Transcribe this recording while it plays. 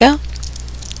Yeah.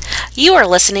 You are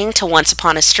listening to Once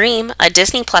Upon a Stream, a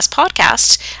Disney Plus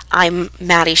podcast. I'm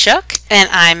Maddie Shook, And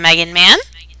I'm Megan Mann.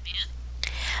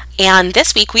 and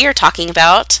this week we are talking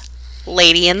about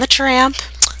Lady and the Tramp.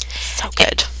 So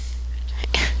good.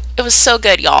 It was so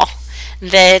good, y'all,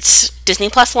 that Disney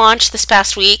Plus launched this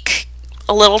past week.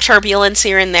 A little turbulence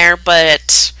here and there,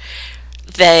 but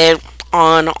that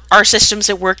on our systems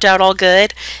it worked out all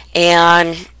good.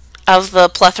 And of the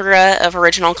plethora of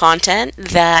original content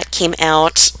that came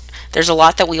out, there's a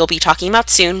lot that we will be talking about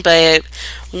soon, but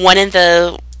one of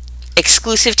the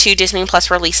exclusive to Disney Plus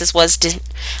releases was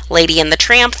Lady and the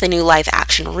Tramp, the new live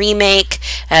action remake,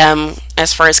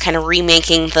 as far as kind of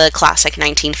remaking the classic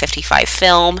 1955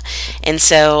 film. And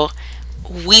so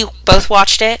we both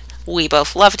watched it. We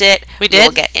both loved it. We did?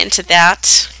 We'll get into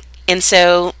that. And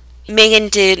so, Megan,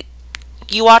 did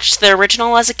you watch the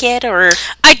original as a kid, or?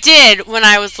 I did when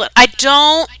I was I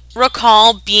don't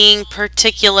recall being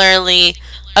particularly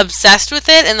obsessed with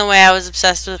it in the way I was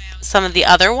obsessed with some of the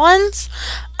other ones.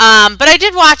 But I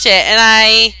did watch it, and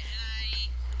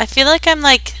I feel like I'm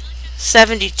like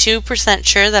 72%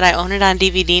 sure that I own it on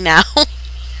DVD now.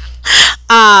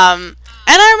 And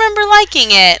I remember liking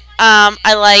it.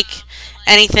 I like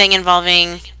anything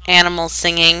involving animals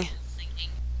singing.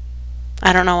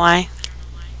 I don't know why.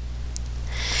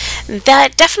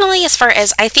 That definitely, as far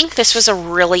as I think this was a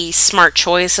really smart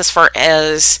choice as far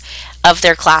as of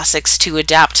their classics to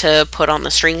adapt to put on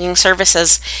the streaming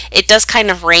services. It does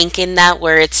kind of rank in that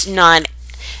where it's not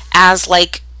as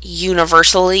like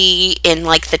universally in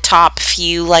like the top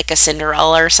few like a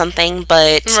Cinderella or something,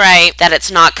 but Right. that it's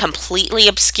not completely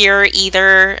obscure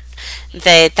either.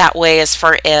 That way, as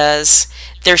far as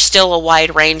there's still a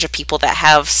wide range of people that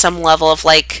have some level of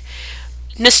like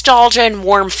nostalgia and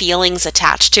warm feelings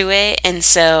attached to it. And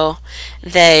so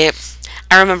I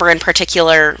remember in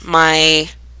particular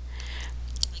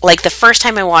the first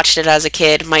time I watched it as a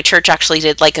kid, my church actually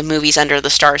did like a movies under the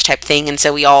stars type thing, and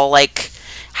so we all like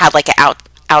had like an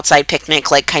outside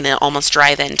picnic, like kind of almost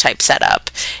drive-in type setup.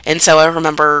 And so I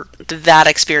remember that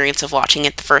experience of watching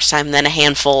it the first time, then a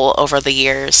handful over the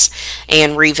years,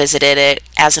 and revisited it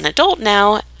as an adult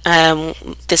now,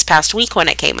 this past week when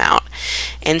it came out.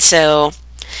 And so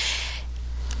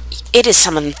it is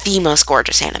some of the most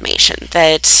gorgeous animation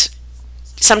that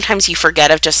sometimes you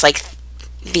forget of, just like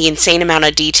the insane amount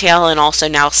of detail, and also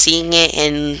now seeing it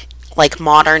in like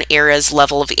modern era's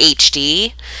level of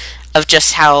HD, of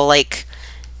just how like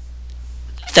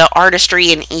the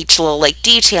artistry in each little like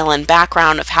detail and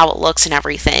background of how it looks and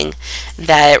everything,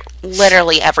 that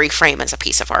literally every frame is a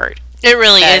piece of art. It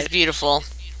really That- is beautiful.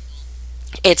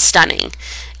 It's stunning.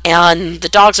 And the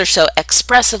dogs are so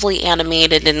expressively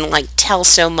animated and like tell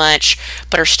so much,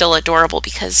 but are still adorable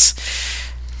because,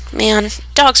 man,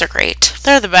 dogs are great.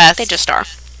 They're the best. They just are.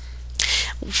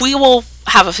 We will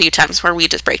have a few times where we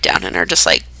just break down and are just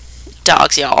like,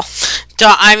 dogs, y'all.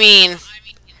 I mean,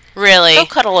 really. Go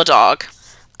cuddle a dog.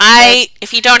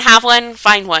 If you don't have one,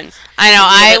 find one. I know.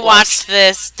 Give I it watched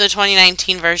the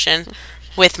 2019 version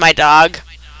with my dog,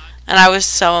 and I was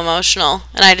so emotional.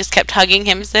 And I just kept hugging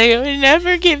him, saying, "I would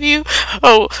never give you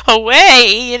away,"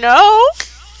 you know?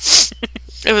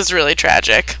 It was really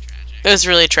tragic. It was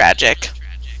really tragic.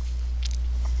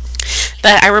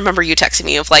 That I remember you texting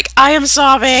me of like, I am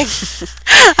sobbing.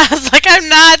 I was like, I'm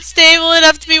not stable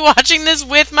enough to be watching this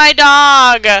with my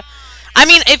dog. I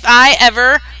mean, if I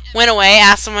ever went away,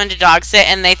 asked someone to dog sit,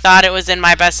 and they thought it was in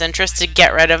my best interest to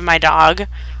get rid of my dog,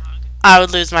 I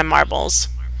would lose my marbles.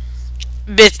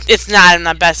 It's not in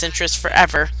my best interest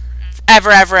forever.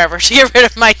 Ever to get rid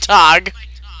of my dog.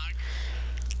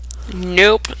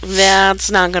 Nope,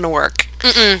 that's not gonna work.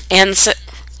 Mm-mm. And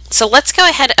so let's go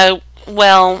ahead.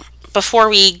 Before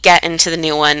we get into the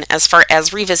new one, as far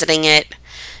as revisiting it,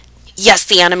 yes,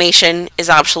 the animation is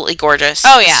absolutely gorgeous.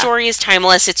 Oh, yeah. The story is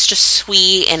timeless. It's just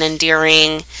sweet and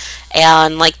endearing,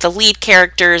 and like the lead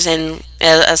characters, and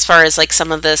as far as like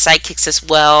some of the sidekicks as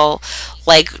well,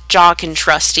 like Jock and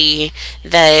Trusty,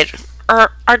 that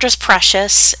are just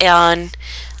precious and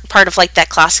part of like that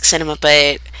classic cinema.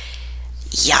 But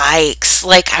yikes!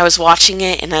 Like I was watching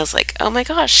it and I was like, oh my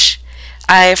gosh,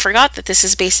 I forgot that this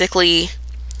is basically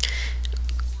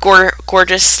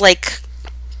gorgeous, like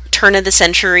turn of the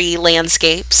century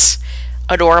landscapes,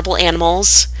 adorable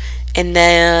animals, and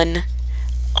then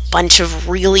a bunch of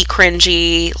really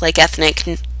cringy like ethnic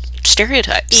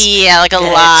stereotypes. Yeah, like a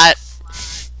That- lot.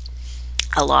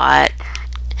 A lot.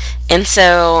 And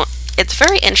so it's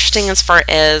very interesting as far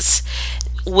as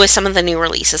with some of the new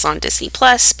releases on Disney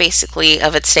Plus, basically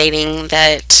of it stating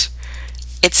that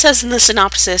it says in the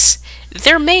synopsis,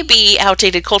 there may be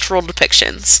outdated cultural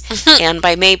depictions. And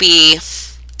by maybe,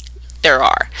 there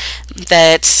are.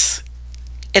 That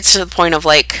it's to the point of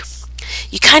like,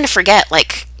 you kind of forget,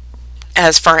 like,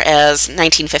 as far as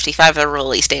 1955, the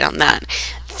release date on that,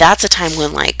 that's a time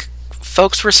when, like,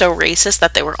 folks were so racist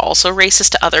that they were also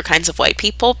racist to other kinds of white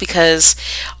people because,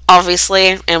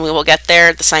 obviously, and we will get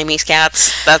there, the Siamese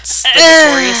cats, that's the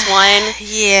notorious one.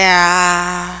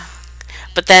 Yeah.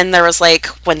 But then there was, like,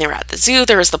 when they were at the zoo,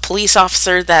 there was the police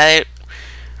officer that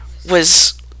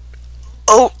was,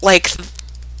 like,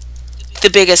 the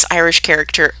biggest Irish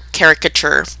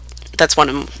caricature. That's one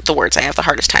of the words I have the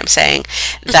hardest time saying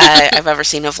that I've ever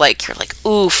seen of, like, you're like,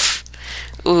 oof,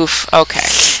 okay.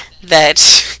 That,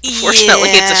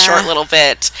 fortunately, it's a short little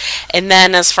bit. And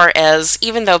then as far as,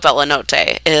 even though Bella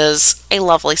Notte is a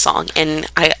lovely song, and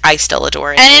I still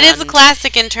adore it. And it is a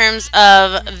classic in terms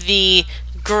of the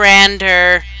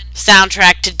grander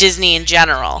soundtrack to Disney in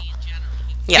general.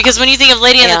 Yeah. Because when you think of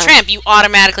Lady and the Tramp, you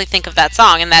automatically think of that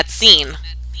song and that scene.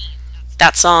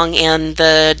 That song and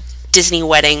the Disney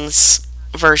Weddings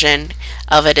version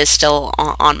of it is still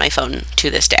on my phone to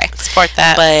this day. Support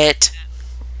that.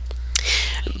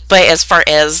 But as far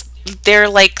as they're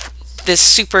like this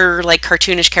super like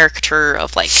cartoonish caricature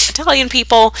of like Italian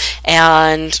people,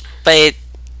 but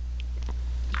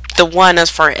the one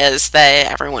as far as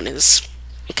that everyone is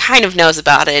kind of knows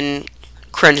about and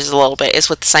cringes a little bit is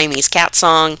with the Siamese Cat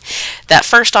song. That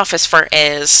first off, as far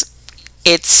as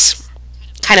it's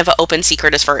kind of an open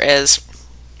secret as far as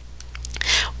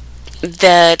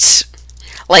that,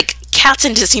 like, cats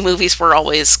in Disney movies were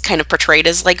always kind of portrayed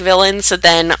as like villains, and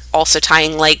then also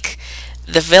tying like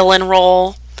the villain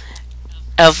role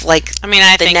of like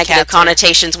I think negative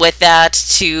connotations with that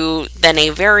to then a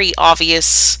very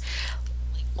obvious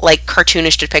like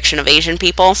cartoonish depiction of Asian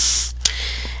people,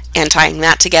 and tying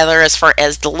that together as far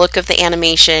as the look of the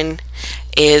animation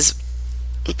is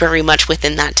very much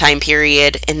within that time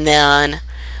period, and then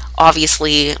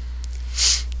obviously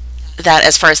that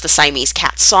as far as the Siamese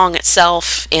Cat song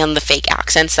itself and the fake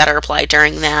accents that are applied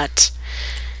during that.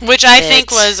 Which I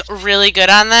think was really good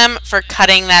on them for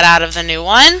cutting that out of the new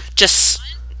one. Just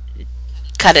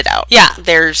cut it out. Yeah.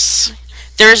 There's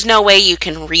no way you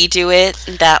can redo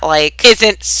it that like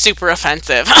isn't super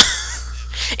offensive.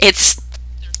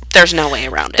 There's no way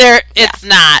around it. It's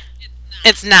not.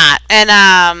 It's not. And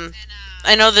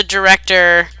I know the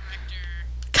director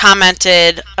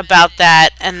commented about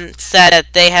that and said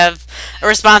that they have a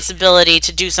responsibility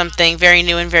to do something very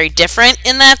new and very different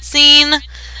in that scene,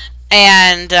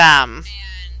 and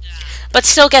but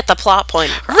still get the plot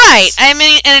point across. Right. I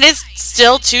mean, and it is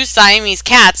still two Siamese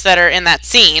cats that are in that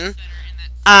scene,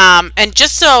 and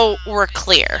just so we're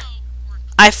clear,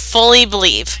 I fully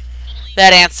believe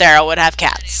that Aunt Sarah would have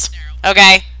cats.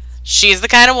 Okay, she's the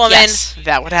kind of woman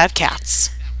that would have cats.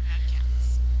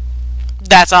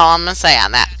 That's all I'm gonna say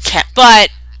on that. But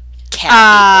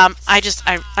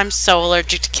I'm so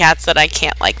allergic to cats that I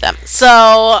can't like them.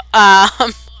 So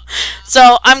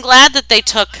so I'm glad that they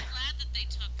took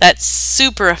that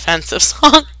super offensive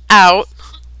song out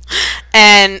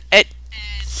and it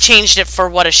changed it for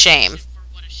What a Shame.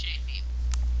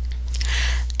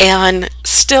 And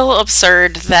still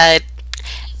absurd that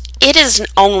it is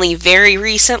only very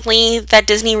recently that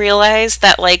Disney realized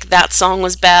that like that song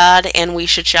was bad and we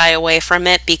should shy away from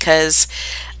it, because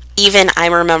even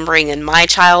I'm remembering in my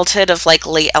childhood of like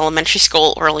late elementary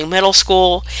school, early middle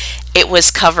school, it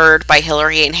was covered by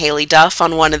Hillary and Haley Duff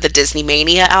on one of the Disney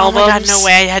Mania albums. Oh my god, no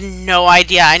way. I had no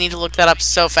idea. I need to look that up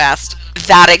so fast.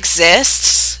 That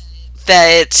exists.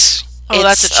 That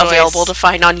that's available to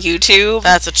find on YouTube.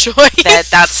 That's a choice.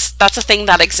 That's a thing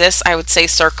that exists. I would say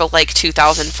circa like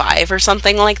 2005 or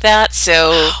something like that.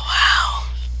 So, wow.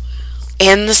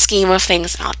 In the scheme of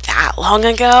things, not that long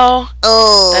ago.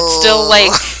 Oh, that's still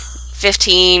like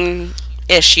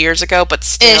 15-ish years ago, but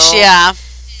still, yeah,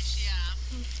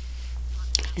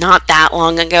 not that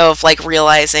long ago of like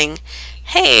realizing,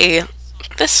 hey,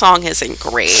 this song isn't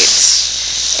great,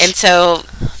 and so.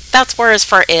 That's where as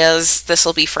far as this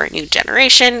will be for a new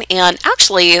generation. And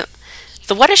actually,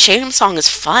 the What a Shame song is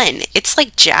fun. It's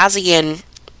like jazzy and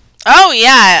oh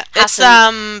yeah, it's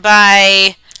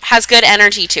by has good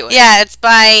energy to it. Yeah, it's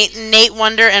by Nate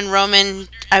Wonder and Roman.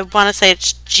 I want to say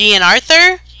it's G and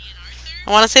Arthur.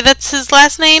 I want to say that's his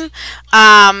last name.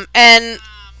 And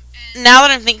now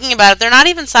that I'm thinking about it, they're not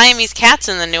even Siamese cats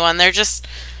in the new one. They're just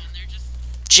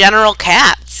general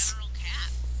cats.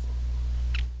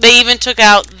 They even took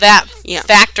out that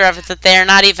factor of it that they're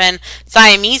not even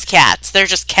Siamese cats. They're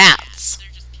just cats.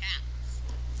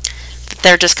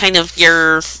 They're just kind of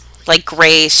your, like,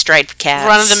 gray striped cats.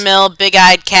 Run-of-the-mill,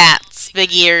 big-eyed cats.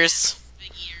 Big ears.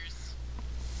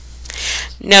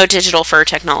 No digital fur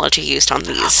technology used on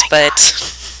these, but...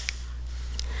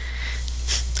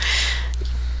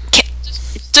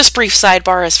 Just brief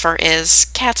sidebar as far as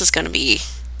Cats is going to be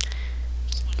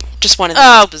just one of the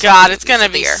Oh most bizarre God, it's movies gonna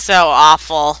of the be year. so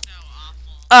awful.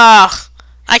 Ugh,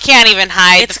 I can't even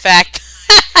hide the fact.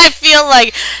 I feel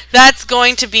like that's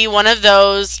going to be one of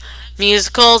those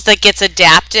musicals that gets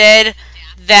adapted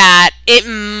that it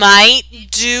might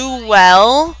do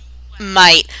well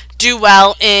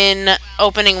in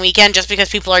opening weekend just because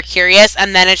people are curious,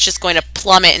 and then it's just going to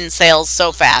plummet in sales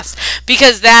so fast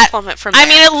because that. Plummet from I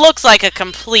mean, there. it looks like a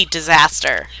complete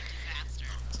disaster.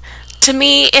 To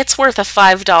me, it's worth a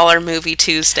 $5 movie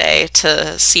Tuesday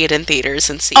to see it in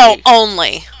theaters and see Oh,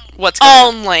 only. what's going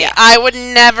on. Only. Yeah. I would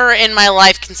never in my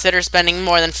life consider spending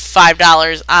more than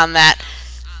 $5 on that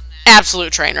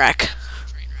absolute train wreck.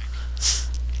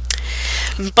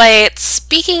 But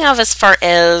speaking of as far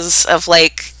as of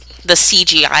like the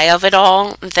CGI of it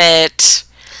all, that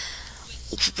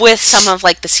with some of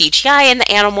like the CGI and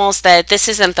the animals, that this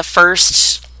isn't the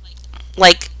first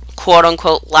like quote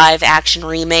unquote live action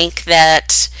remake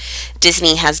that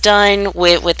Disney has done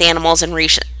with animals in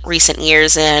recent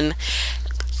years. And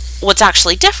what's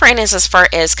actually different is as far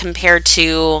as compared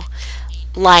to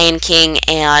Lion King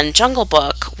and Jungle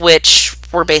Book, which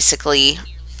were basically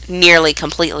nearly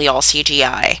completely all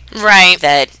CGI. Right.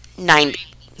 That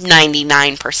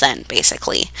 99%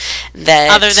 basically.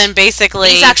 That Other than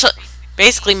basically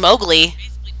actually Mowgli.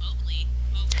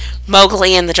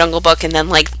 Mowgli in the Jungle Book, and then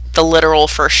like the literal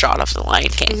first shot of the Lion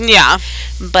King. Yeah.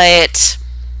 But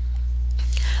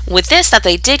with this, that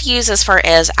they did use as far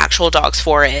as actual dogs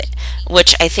for it,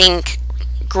 which I think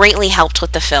greatly helped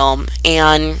with the film,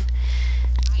 and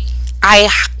I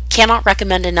cannot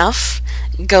recommend enough.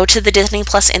 Go to the Disney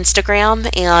Plus Instagram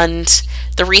and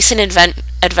the recent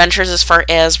adventures as far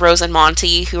as Rose and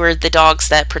Monty, who are the dogs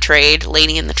that portrayed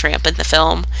Lady and the Tramp in the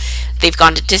film. They've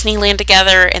gone to Disneyland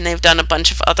together, and they've done a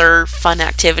bunch of other fun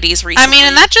activities recently. I mean,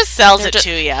 and that just sells it to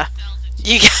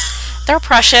you. They're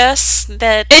precious.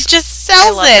 That It just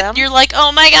sells love it. them. You're like,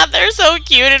 oh my God, they're so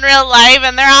cute in real life,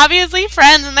 and they're obviously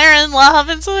friends, and they're in love,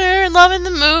 and so they're in love in the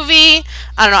movie.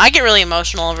 I don't know. I get really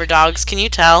emotional over dogs. Can you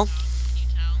tell?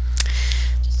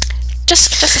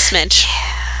 just a smidge.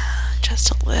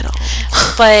 Just a little.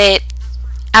 But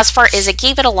as far as it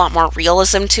gave it a lot more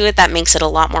realism to it, that makes it a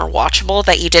lot more watchable,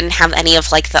 that you didn't have any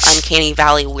of like the uncanny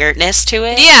valley weirdness to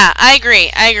it. Yeah, I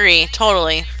agree.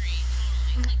 Totally.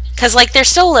 Because like there's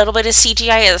still a little bit of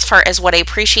CGI as far as what I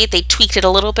appreciate. They tweaked it a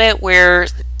little bit where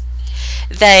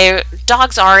the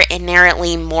dogs are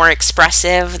inherently more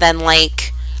expressive than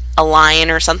like a lion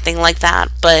or something like that,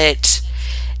 but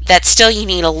that still you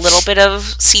need a little bit of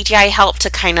CGI help to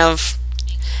kind of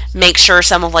make sure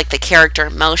some of like the character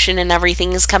emotion and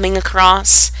everything is coming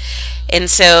across, and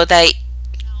so that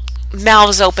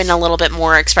mouths open a little bit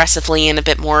more expressively and a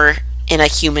bit more in a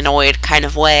humanoid kind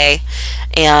of way,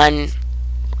 and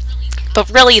but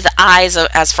really the eyes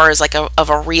as far as like of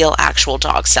a real actual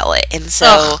dog sell it, and so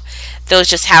Ugh. those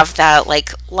just have that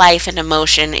like life and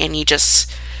emotion, and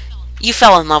you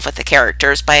fell in love with the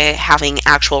characters by having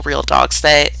actual real dogs.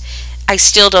 That I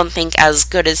still don't think as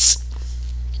good as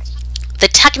the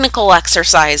technical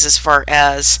exercise as far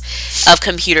as of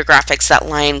computer graphics that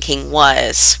Lion King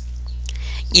was.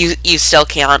 You still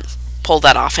can't pull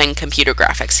that off in computer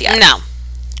graphics yet.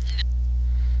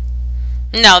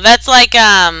 No, that's like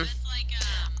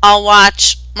I'll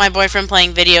watch my boyfriend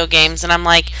playing video games and I'm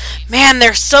like, man,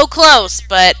 they're so close,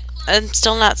 but I'm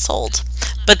still not sold.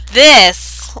 But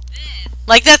this,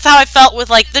 like, that's how I felt with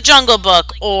like the Jungle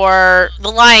Book or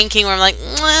the Lion King, where I'm like,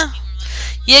 "Mwah,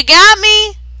 you got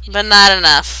me, but not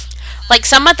enough." Like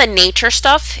some of the nature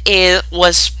stuff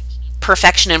was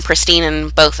perfection and pristine in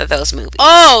both of those movies.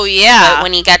 Oh yeah. But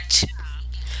when you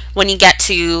get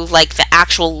to like the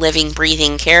actual living,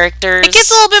 breathing characters, It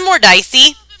gets a little bit more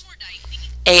dicey.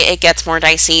 it gets more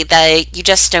dicey. That you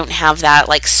just don't have that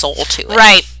like soul to it.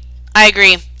 Right. I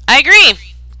agree.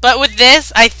 But with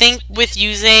this, I think with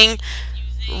using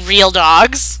real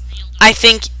dogs, I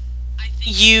think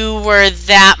you were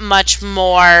that much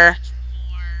more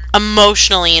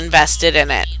emotionally invested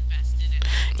in it.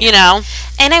 You know?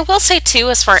 And I will say too,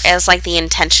 as far as like the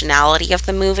intentionality of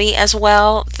the movie as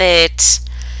well, that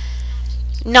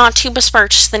not to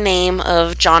besmirch the name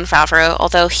of Jon Favreau,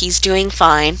 although he's doing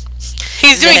fine.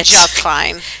 He's doing That- just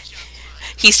fine.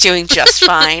 He's doing just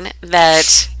fine.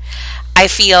 That I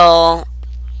feel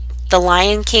The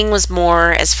Lion King was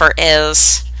more as far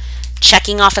as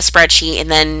checking off a spreadsheet,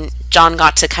 and then John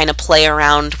got to kind of play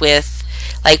around with,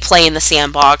 like, play in the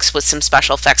sandbox with some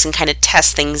special effects and kind of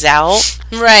test things out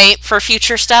Right. for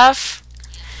future stuff.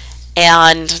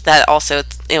 And that also,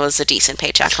 it was a decent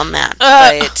paycheck on that.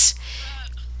 But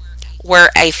where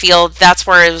I feel that's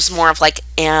where it was more of like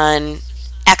an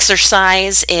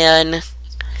exercise in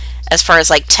as far as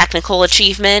like technical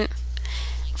achievement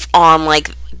on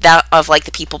like that of like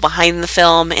the people behind the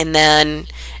film, and then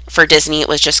for Disney it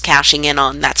was just cashing in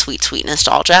on that sweet sweet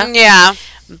nostalgia. Yeah.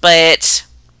 But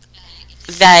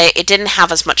that it didn't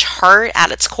have as much heart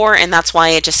at its core, and that's why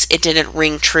it didn't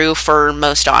ring true for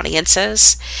most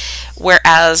audiences.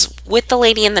 Whereas with The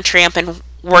Lady and the Tramp, and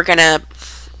we're gonna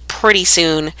pretty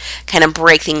soon kind of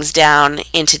break things down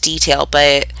into detail,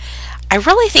 but I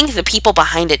really think the people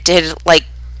behind it did like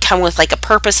come with like a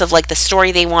purpose of like the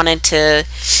story they wanted to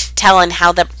tell and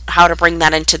how to bring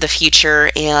that into the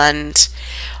future, and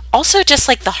also just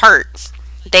like the heart.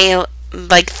 They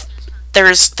like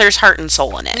there's heart and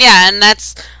soul in it. Yeah, and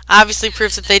that's obviously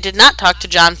proves that they did not talk to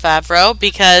Jon Favreau,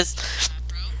 because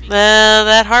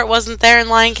that heart wasn't there in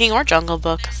Lion King or Jungle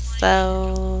Book.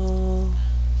 So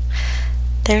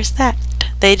there's that.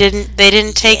 They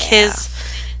didn't take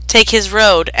his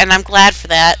road, and I'm glad for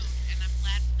that.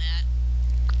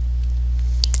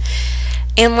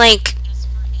 And like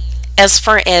as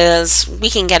far as we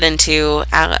can get into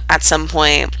at some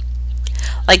point,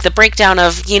 like the breakdown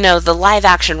of, the live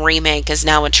action remake is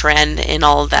now a trend and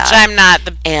all of that. Which I'm not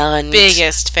the and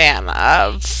biggest fan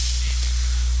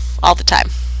of all the time.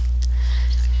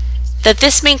 That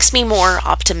this makes me more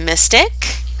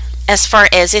optimistic as far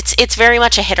as it's very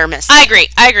much a hit or miss. I agree.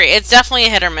 It's definitely a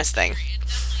hit or miss thing.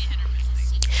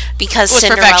 Because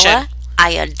Cinderella, perfection. I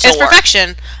adore. It's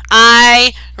perfection.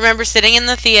 I remember sitting in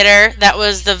the theater. That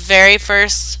was the very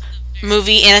first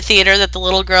movie in a theater that the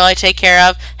little girl I take care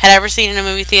of had ever seen in a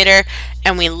movie theater,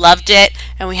 and we loved it,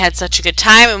 and we had such a good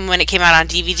time. And when it came out on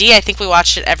DVD, I think we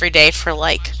watched it every day for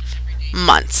like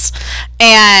months,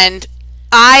 and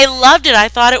I loved it. I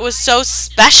thought it was so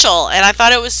special, and I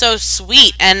thought it was so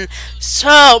sweet and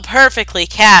so perfectly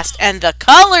cast, and the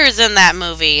colors in that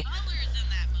movie,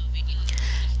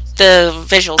 the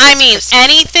visuals. I mean,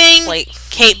 anything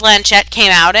Cate Blanchett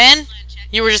came out in,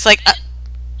 you were just like,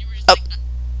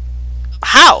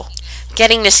 how?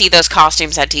 Getting to see those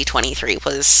costumes at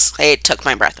D23 it took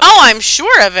my breath away. Oh, I'm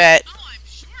sure of it.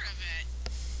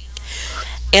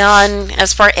 And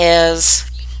as far as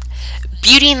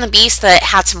Beauty and the Beast, that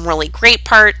had some really great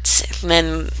parts and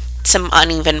then some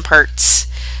uneven parts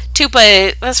too,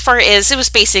 but as far as it was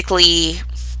basically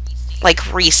like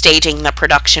restaging the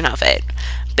production of it,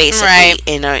 basically,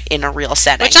 right, in a real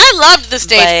setting. Which I loved the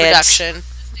stage production.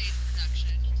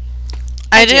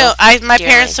 I do. My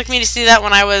parents took me to see that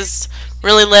when I was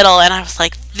really little, and I was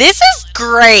like, this is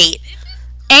great.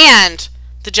 And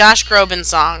the Josh Groban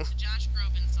song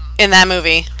in that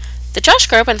movie. The Josh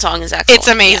Groban song is excellent. It's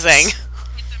amazing. Yes.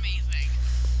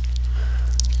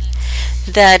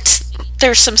 That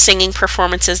there's some singing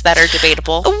performances that are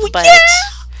debatable, but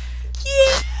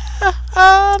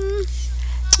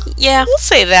yeah, we'll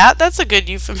say that. That's a good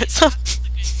euphemism.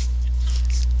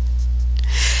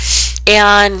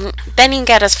 And then you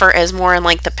get as far as more in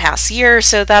like the past year,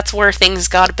 so that's where things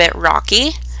got a bit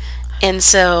rocky, and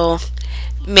so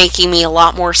making me a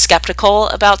lot more skeptical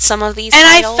about some of these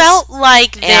titles. I felt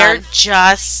like they're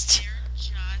just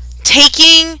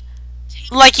taking,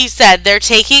 like you said, they're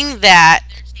taking that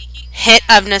hit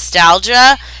of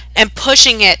nostalgia and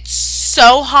pushing it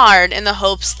so hard in the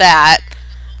hopes that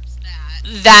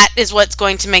is what's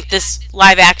going to make this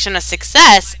live action a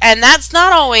success, and that's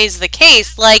not always the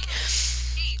case. Like,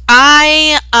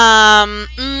 I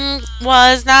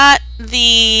was not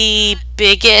the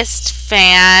biggest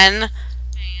fan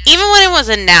even when it was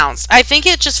announced. I think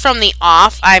it just from the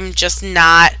off, I'm just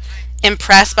not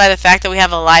impressed by the fact that we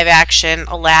have a live action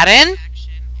Aladdin.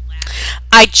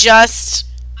 I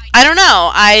don't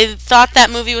know. I thought that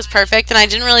movie was perfect, and I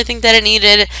didn't really think that it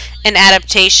needed an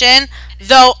adaptation,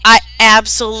 though I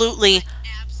absolutely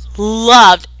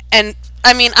loved, and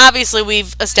I mean, obviously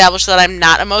we've established that I'm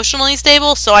not emotionally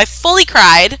stable, so I fully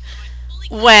cried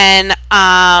when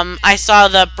I saw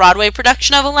the Broadway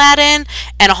production of Aladdin,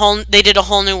 and they did a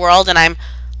whole new world, and I'm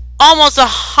almost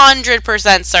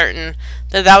 100% certain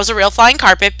that was a real flying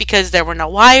carpet, because there were no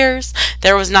wires,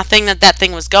 there was nothing that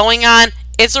thing was going on.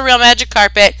 It's a real magic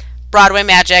carpet, Broadway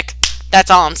magic, that's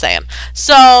all I'm saying.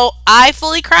 So I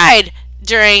fully cried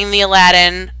during the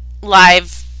Aladdin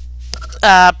live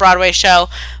Broadway show,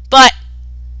 but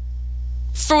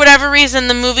for whatever reason,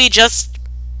 the movie just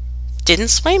didn't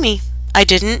sway me. I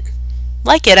didn't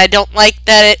like it. I don't like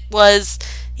that it was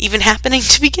even happening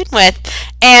to begin with.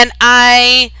 And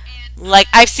I've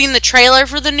seen the trailer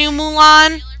for the new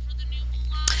Mulan,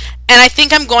 and I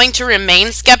think I'm going to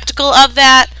remain skeptical of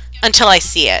that until I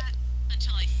see it.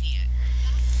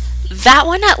 That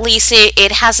one, at least,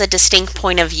 it has a distinct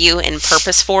point of view and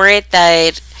purpose for it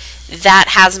that that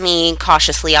has me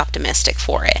cautiously optimistic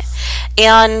for it.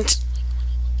 And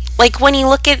like when you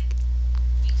look at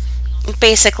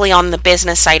basically on the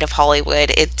business side of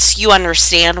Hollywood, it's you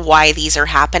understand why these are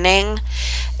happening,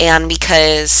 and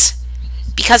because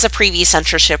of previous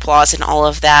censorship laws and all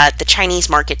of that, the Chinese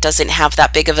market doesn't have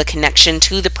that big of a connection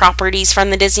to the properties from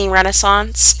the Disney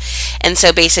Renaissance. And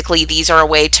so basically these are a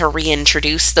way to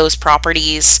reintroduce those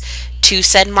properties to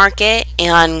said market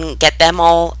and get them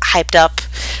all hyped up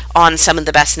on some of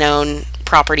the best known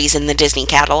properties in the Disney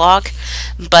catalog,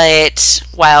 but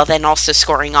while then also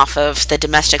scoring off of the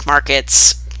domestic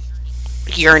market's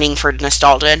yearning for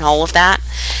nostalgia and all of that.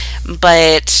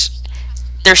 But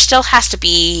there still has to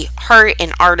be heart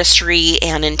and artistry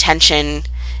and intention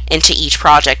into each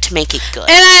project to make it good.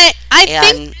 And I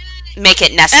and think make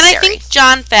it necessary. And I think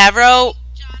Jon Favreau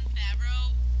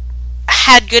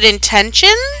had good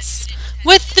intentions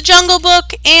with the Jungle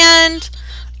Book and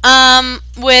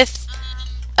with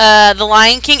The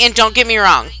Lion King. And don't get me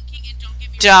wrong.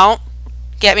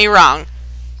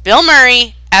 Bill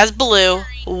Murray as Baloo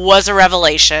was a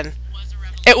revelation.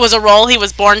 It was a role he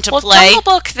was born to play. Jungle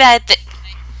Book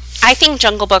I think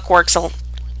Jungle Book works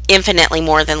infinitely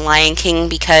more than Lion King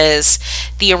because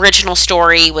the original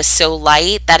story was so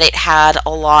light that it had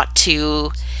a lot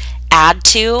to add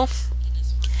to.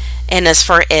 And as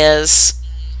far as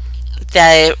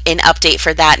an update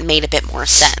for that made a bit more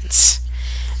sense.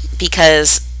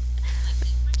 Because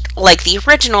like the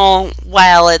original,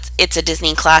 while it's a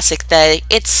Disney classic,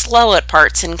 it's slow at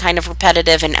parts and kind of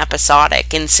repetitive and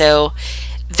episodic. And so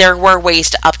there were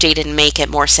ways to update and make it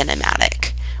more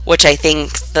cinematic, which I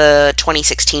think the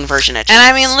 2016 version achieves. And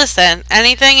I mean, listen,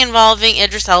 anything involving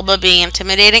Idris Elba being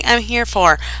intimidating, I'm here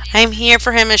for. I'm here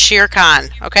for him as Shere Khan.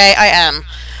 Okay, I am.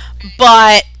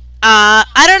 But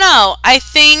I don't know. I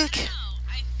think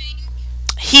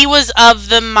he was of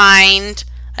the mind,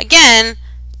 again,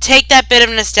 take that bit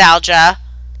of nostalgia,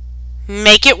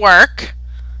 make it work,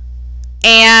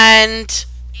 and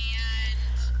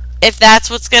if that's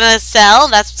what's gonna sell,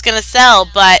 that's what's gonna sell.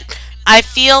 But I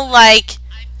feel like,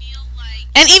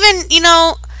 and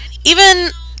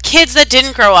even kids that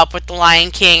didn't grow up with The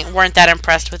Lion King weren't that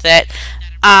impressed with it.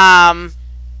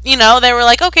 They were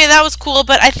like, okay, that was cool,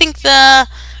 but I think the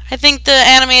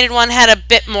animated one had a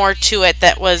bit more to it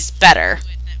that was better.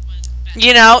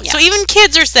 Yeah. So even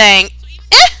kids are saying,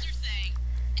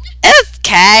 it's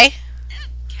okay.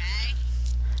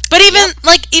 But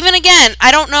even again, I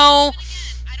don't know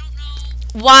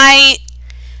why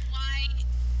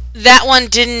that one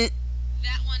didn't.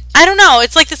 I don't know.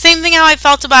 It's like the same thing how I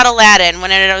felt about Aladdin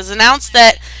when it was announced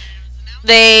that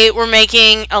they were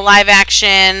making a live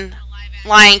action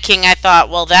Lion King. I thought,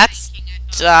 well, that's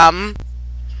dumb.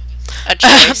 A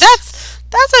choice.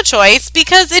 that's a choice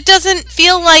because it doesn't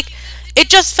feel like, it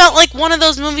just felt like one of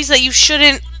those movies that you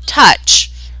shouldn't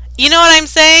touch. You know what I'm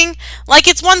saying? Like,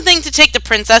 it's one thing to take the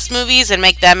princess movies and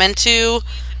make them into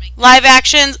live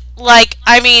actions. Like,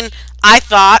 I mean, I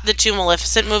thought the two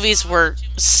Maleficent movies were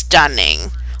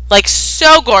stunning. Like,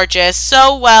 so gorgeous,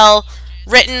 so well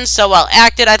written, so well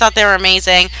acted. I thought they were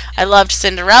amazing. I loved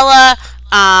Cinderella.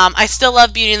 I still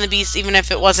love Beauty and the Beast, even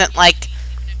if it wasn't, like,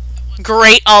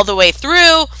 great all the way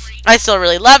through. I still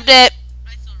really loved it.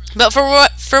 But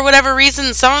for whatever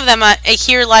reason, some of them I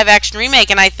hear live action remake,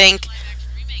 and I think,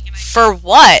 for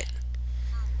what?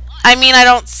 I mean, I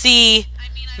don't see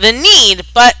the need,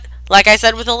 but like I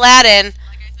said with Aladdin,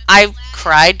 I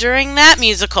cried during that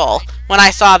musical when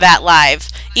I saw that live.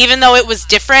 Even though it was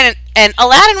different, and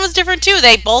Aladdin was different too.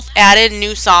 They both added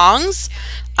new songs.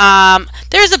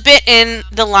 There's a bit in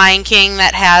The Lion King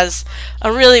that has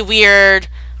a really weird,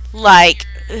 like,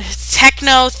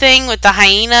 techno thing with the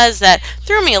hyenas that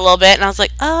threw me a little bit, and I was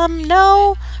like,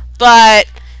 no, but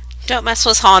don't mess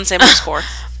with Hans Zimmer score.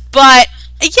 But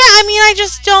yeah, I mean,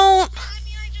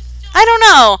 I don't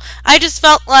know. I just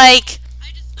felt like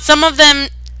some of them.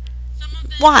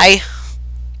 Why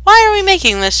are we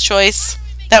making this choice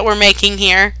that we're making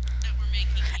here?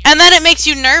 And then it makes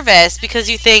you nervous because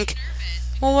you think,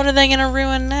 well, what are they going to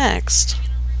ruin next?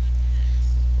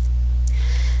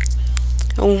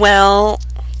 Well,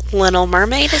 Little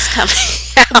Mermaid is coming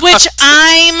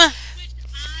out.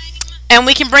 And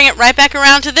we can bring it right back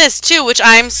around to this, too, which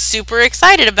I'm super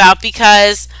excited about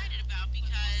because...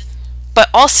 But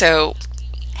also,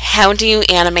 how do you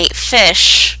animate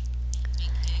fish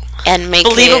and make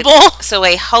believable? So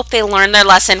I hope they learn their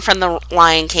lesson from The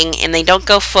Lion King and they don't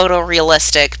go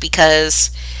photorealistic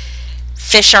because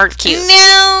fish aren't cute.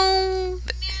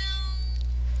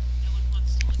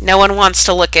 No one wants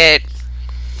to look at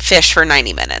fish for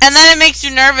 90 minutes. And then it makes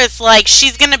you nervous, like,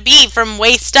 she's going to be from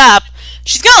waist up.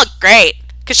 She's going to look great.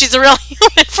 because she's a real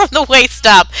human from the waist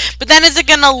up. But then is it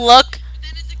going to look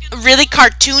really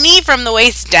cartoony from the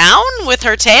waist down with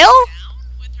her tail?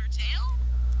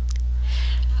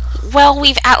 Well,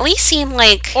 we've at least seen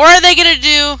like Or are they going to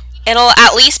do... it'll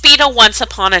at least be to Once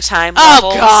Upon a Time Oh,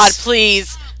 levels. God,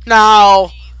 please.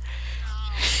 No.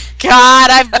 God,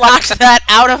 I've blocked that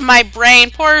out of my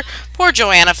brain. Poor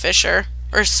Joanna Fisher.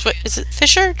 Or is it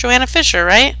Fisher? Joanna Fisher,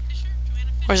 right?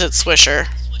 Or is it Swisher?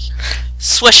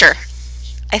 Swisher.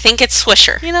 I think it's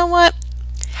Swisher. You know what?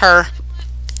 Her.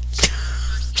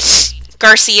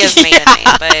 Garcia's maiden name,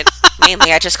 but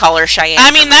mainly I just call her Cheyenne.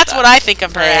 I mean, that's what I think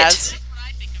of her as.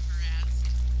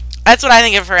 That's what I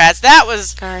think of her as. That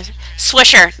was...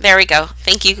 Swisher. There we go.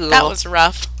 Thank you, Google. That was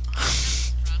rough.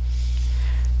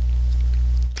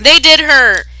 They did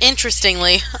her,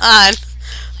 interestingly, on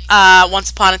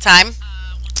Once Upon a Time.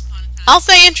 I'll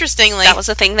say interestingly. That was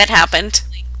a thing that happened.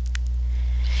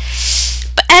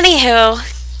 But anywho,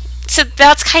 so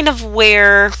that's kind of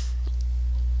where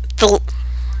the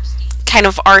kind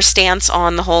of our stance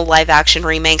on the whole live action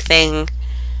remake thing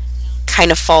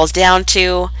kind of falls down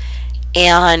to.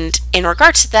 And in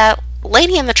regards to that,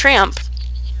 Lady and the Tramp,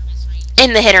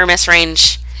 in the hit or miss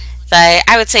range, that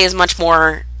I would say is much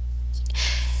more,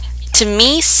 to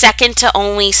me, second to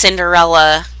only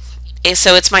Cinderella.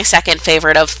 So it's my second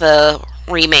favorite of the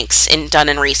remakes done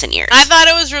in recent years. I thought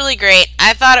it was really great.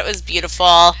 I thought it was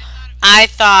beautiful. I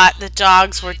thought the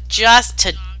dogs were just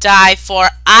to die for.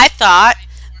 I thought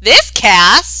this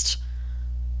cast,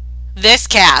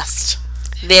 first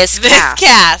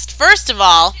of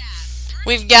all,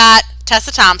 we've got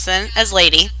Tessa Thompson as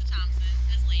Lady.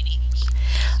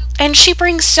 And she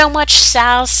brings so much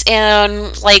sass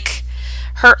and, like,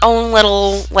 her own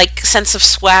little, like, sense of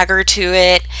swagger to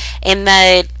it. And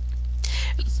that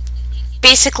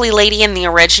basically Lady in the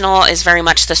original is very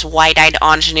much this wide-eyed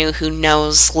ingenue who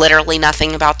knows literally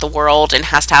nothing about the world and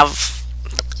has to have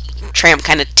Tramp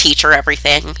kind of teach her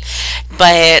everything.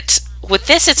 But with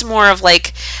this, it's more of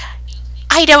like,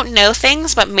 I don't know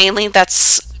things, but mainly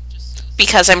that's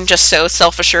because I'm just so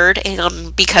self-assured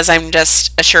and because I'm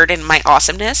just assured in my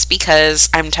awesomeness because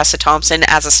I'm Tessa Thompson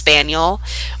as a spaniel,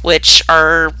 which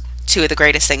are two of the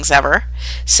greatest things ever.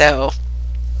 So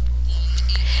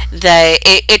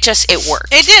it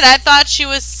worked. It did. I thought she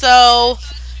was so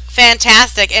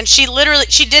fantastic, and she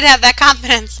did have that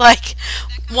confidence. Like,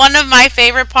 one of my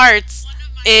favorite parts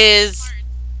is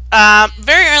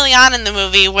very early on in the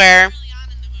movie where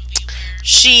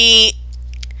she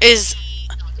is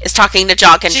talking to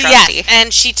Jock and Trusty. Yes,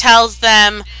 and she tells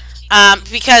them,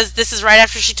 because this is right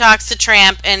after she talks to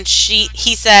Tramp, and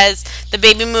he says the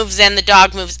baby moves in, the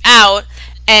dog moves out,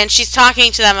 and she's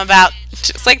talking to them about...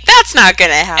 It's like, that's not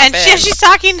gonna happen. And she's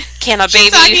talking...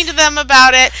 She's talking to them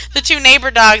about it, the two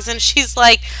neighbor dogs, and she's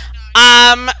like,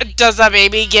 does a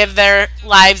baby give their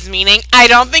lives meaning? I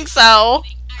don't think so.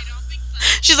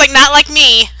 She's like, not like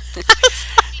me.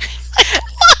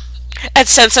 A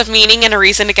sense of meaning and a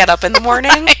reason to get up in the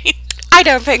morning? Right. I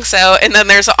don't think so. And then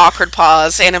there's an awkward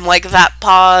pause, and I'm like, that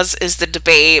pause is the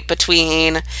debate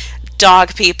between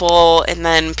dog people and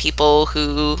then people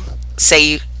who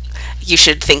say you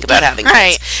should think about having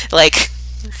right. kids. Like,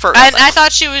 for I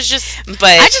thought she was just... But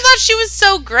I just thought she was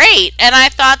so great, and I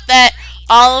thought that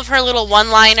all of her little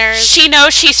one-liners... She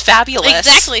knows she's fabulous.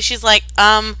 Exactly. She's like,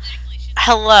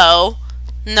 hello,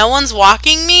 no one's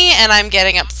walking me, and I'm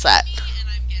getting upset.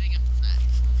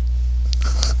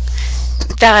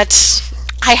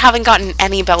 I haven't gotten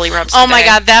any belly rubs Oh today. my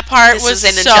god, that part This was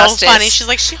is an so injustice. funny. She's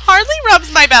like, she hardly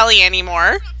rubs my belly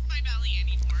anymore.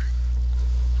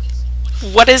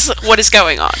 What is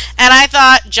going on? And I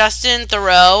thought Justin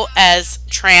Theroux as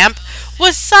Tramp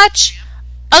was such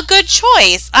a good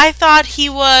choice. I thought he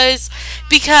was,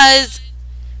 because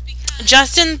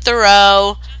Justin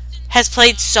Theroux has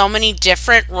played so many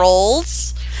different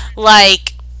roles.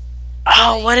 Like,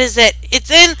 oh, what is it?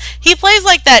 He plays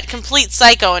like that complete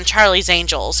psycho in Charlie's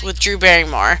Angels with Drew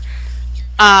Barrymore,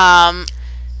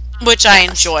 which I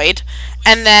enjoyed.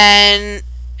 And then,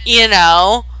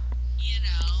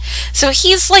 So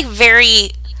he's like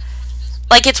very,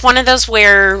 like, it's one of those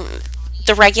where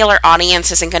the regular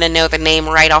audience isn't going to know the name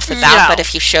right off the bat, but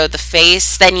if you showed the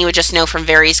face, then you would just know from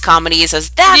various comedies as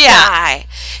that guy.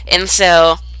 And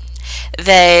so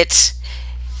that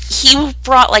he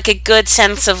brought like a good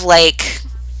sense of like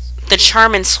the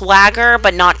charm and swagger,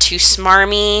 but not too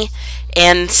smarmy,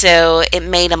 and so it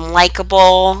made him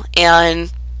likable.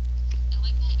 And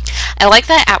I like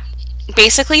that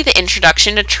basically the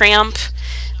introduction to Tramp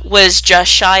was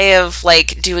just shy of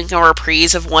like doing a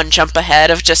reprise of One Jump Ahead,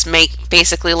 of just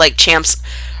basically like Tramp's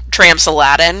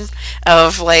Aladdin,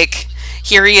 of like,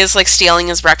 here he is like stealing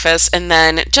his breakfast, and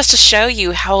then just to show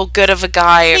you how good of a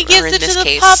guy, He gives or in it to this the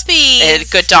case, puppies.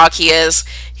 a good dog he is,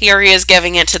 here he is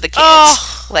giving it to the kids.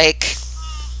 Oh. Like,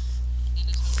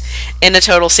 in a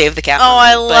total save the cat Oh,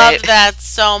 I moment, loved that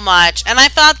so much. And I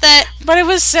thought that, But it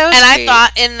was so and sweet. I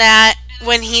thought in that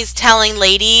when he's telling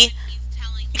Lady,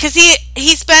 because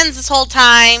he spends this whole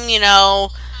time, you know,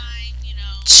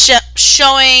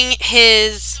 showing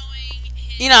his,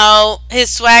 you know, his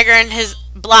swagger and his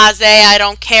blasé, I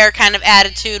don't care kind of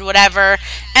attitude, whatever.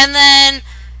 And then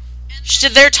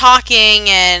they're talking,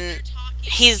 and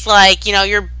he's like, you know,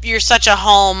 you're such a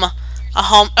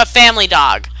family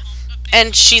dog,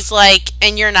 and she's like,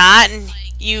 and you're not, and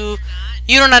you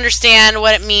don't understand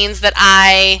what it means that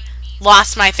I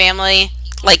lost my family.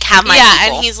 Like, have my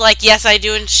people. And he's like, yes, I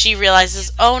do, and she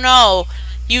realizes, oh no,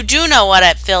 you do know what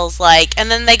it feels like.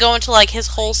 And then they go into like his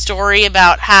whole story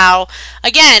about how,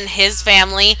 again, his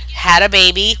family had a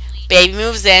baby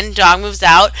moves in, dog moves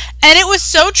out, and it was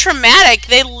so traumatic.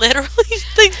 They literally,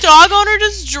 the dog owner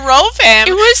just drove him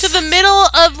to the middle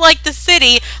of like the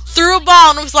city, threw a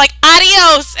ball, and was like,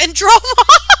 adios, and drove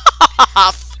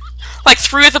off. Like,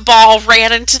 threw the ball,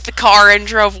 ran into the car, and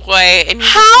drove away. And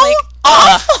How like,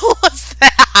 awful was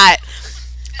that?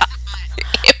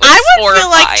 I would feel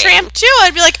like horrifying. Tramp too.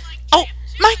 I'd be like, oh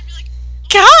my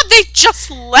god, they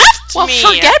just left Well, me.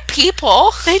 forget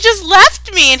people. They just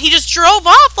left me, and he just drove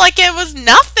off like it was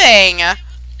nothing.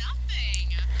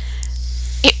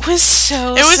 It was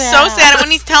so It was so sad. And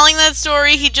when he's telling that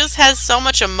story, he just has so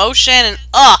much emotion, and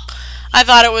I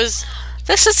thought it was.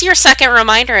 This is your second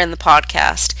reminder in the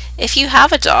podcast. If you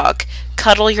have a dog,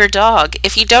 cuddle your dog.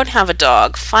 If you don't have a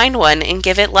dog, find one and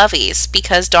give it lovies,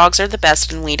 because dogs are the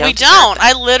best and we don't. We don't.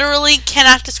 I literally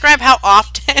cannot describe how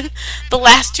often the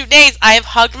last 2 days I have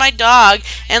hugged my dog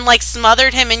and like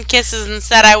smothered him in kisses and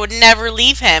said I would never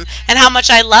leave him, and how much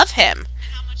I love him.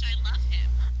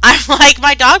 I'm like,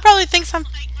 my dog probably thinks I'm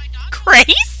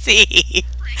crazy.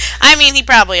 I mean, he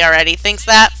probably already thinks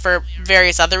that for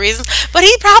various other reasons, but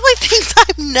he probably thinks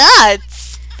I'm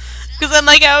nuts. Because I'm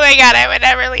like, oh my god, I would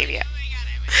never leave you.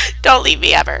 Don't leave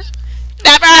me ever.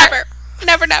 Never, ever.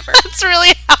 Never, never. That's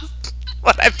really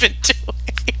what I've been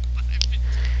doing.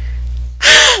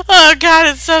 Oh god,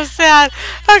 it's so sad.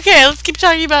 Okay, let's keep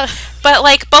talking about. But,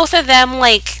 like, both of them,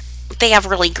 like, they have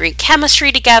really great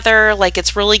chemistry together. Like,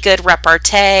 it's really good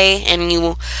repartee, and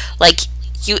you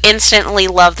instantly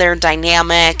love their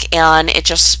dynamic, and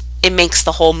it makes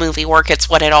the whole movie work. It's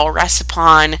what it all rests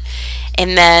upon.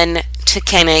 And then to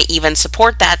kind of even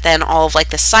support that, then all of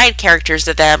like the side characters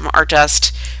of them are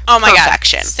just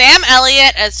perfection. God. Sam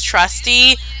Elliott as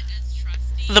Trusty,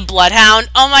 the Bloodhound.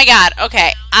 Oh my god.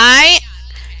 Okay,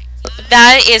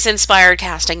 that is inspired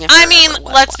casting. I mean,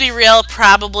 let's be real.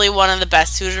 Probably one of the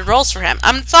best suited roles for him.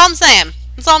 That's all I'm saying.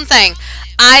 That's all I'm saying.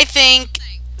 I think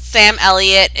Sam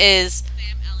Elliott is.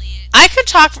 I could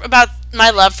talk about my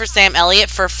love for Sam Elliott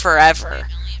for forever.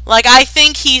 Like, I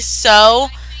think he's so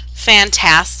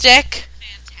fantastic.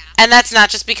 And that's not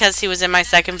just because he was in my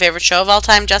second favorite show of all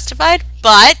time, Justified,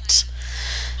 but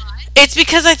it's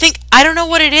because I don't know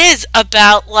what it is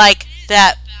about, like,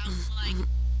 that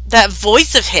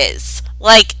voice of his.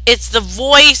 Like, it's the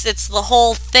voice, it's the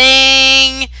whole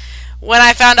thing. When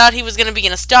I found out he was going to be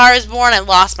in A Star Is Born, I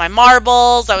lost my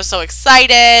marbles. I was so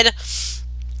excited.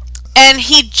 And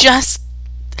he just,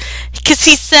 because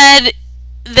he said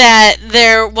that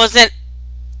there wasn't,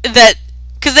 that,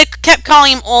 because they kept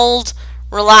calling him Old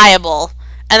Reliable,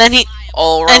 and then he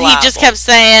just kept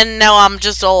saying, no, I'm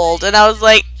just old. And I was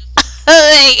like, oh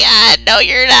my god, no,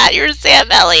 you're not, you're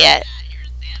Sam Elliott.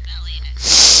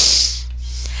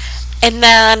 And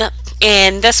then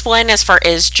in this one, as far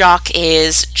as Jock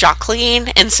is Jacqueline,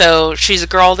 and so she's a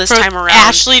girl this time around.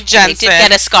 Ashley Jensen. They did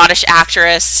get a Scottish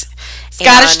actress.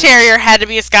 Scottish Terrier had to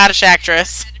be a Scottish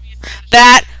actress.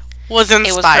 That was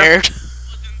inspired.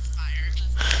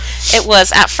 It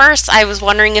was. At first, I was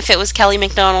wondering if it was Kelly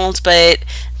MacDonald, but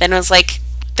then it was like,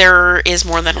 there is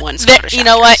more than one Scottish actress. You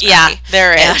know what? Really. Yeah,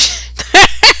 there is.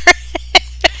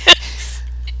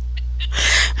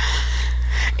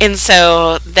 And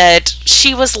so that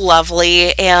she was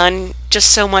lovely and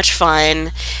just so much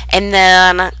fun. And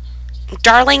then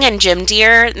Darling and Jim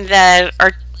Dear,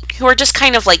 who are just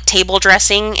kind of like table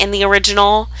dressing in the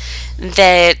original,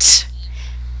 that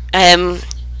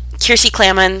Kiersey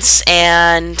Clemons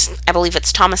and I believe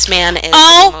it's Thomas Mann is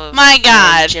oh my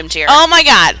god, Jim Dear. Oh my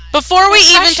god. Before we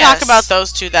even talk about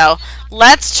those two though,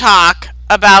 let's talk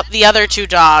about the other two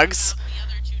dogs.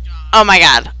 Oh my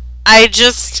god.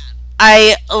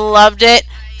 I loved it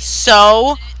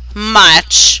so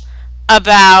much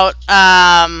about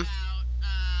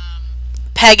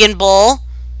Peg and Bull.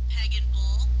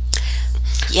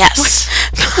 Yes.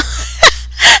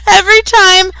 Every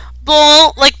time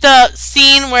Bull, like the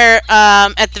scene where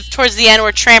towards the end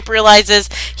where Tramp realizes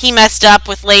he messed up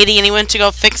with Lady and he went to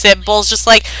go fix it, Bull's just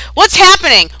like, "What's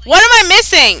happening? What am I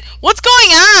missing? What's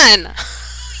going on?"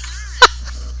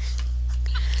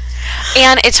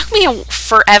 And it took me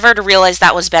forever to realize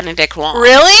that was Benedict Wong.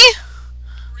 Really?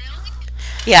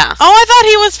 Yeah. Oh, I thought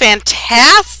he was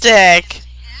fantastic.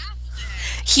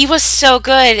 He was so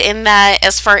good in that,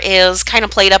 as far as kind of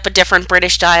played up a different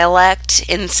British dialect,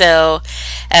 and so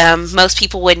most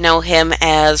people would know him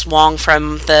as Wong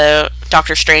from the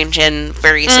Doctor Strange and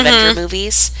various Avenger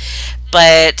movies,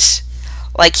 but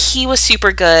like he was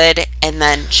super good. And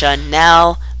then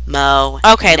Janelle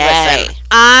Monáe. Okay, listen.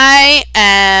 I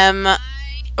am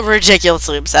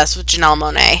ridiculously obsessed with Janelle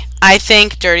Monáe. I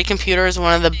think Dirty Computer is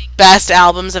one of the best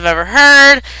albums I've ever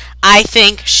heard. I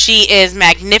think she is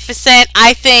magnificent.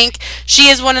 I think she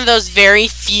is one of those very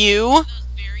few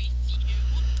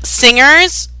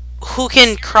singers who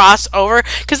can cross over.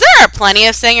 Because there are plenty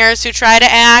of singers who try to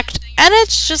act, and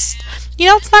it's just,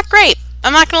 it's not great.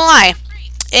 I'm not going to lie.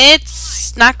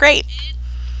 It's not great.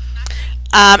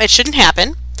 It shouldn't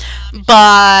happen.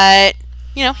 But,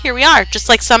 here we are. Just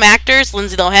like some actors,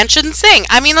 Lindsay Lohan shouldn't sing.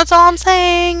 I mean, that's all I'm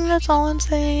saying. That's all I'm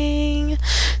saying.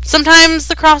 Sometimes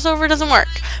the crossover doesn't work.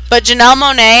 But Janelle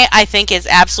Monáe, I think, is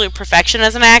absolute perfection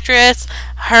as an actress.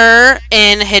 Her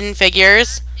in Hidden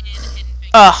Figures.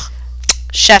 Ugh.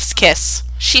 Chef's kiss.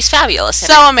 She's fabulous.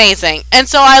 So amazing. And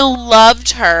so I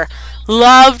loved her.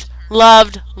 Loved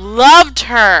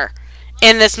her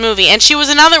in this movie. And she was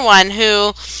another one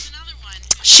who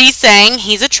she sang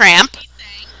He's a Tramp.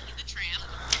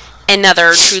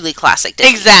 Another truly classic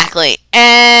Disney. Exactly.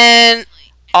 And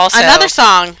also another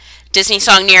song. Disney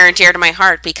song near and dear to my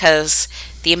heart, because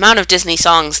the amount of Disney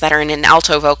songs that are in an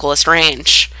alto vocalist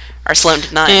range are slim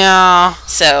to none. Yeah.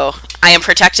 So I am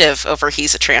protective over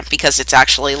He's a Tramp because it's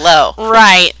actually low.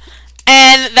 Right.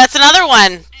 And that's another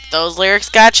one. Those lyrics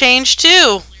got changed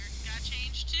too.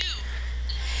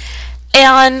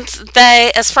 And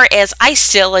as far as I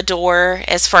still adore,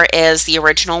 as far as the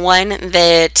original one,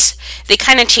 that they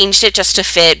kind of changed it just to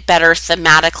fit better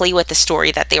thematically with the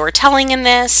story that they were telling in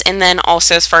this. And then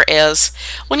also as far as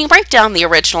when you break down the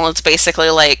original, it's basically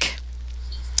like,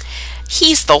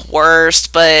 he's the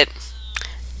worst, but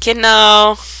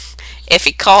if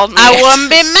he called me, I wouldn't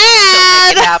be mad.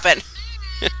 Make it happen.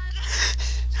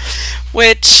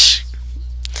 Which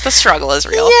the struggle is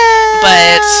real. Yeah.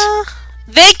 But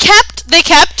They kept.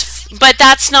 But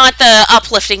that's not the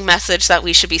uplifting message that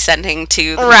we should be sending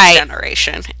to the next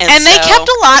generation. And they kept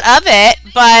a lot of it,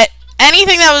 but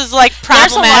anything that was like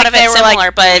problematic, there's a lot of it they were similar,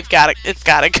 like, but it's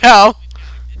gotta go.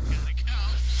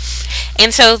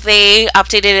 And so they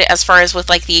updated it as far as with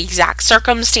like the exact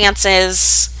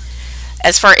circumstances,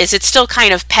 as far as it's still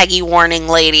kind of Peggy warning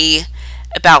Lady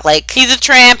about like he's a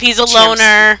tramp, he's a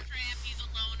loner,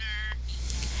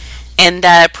 and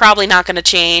probably not going to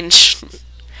change.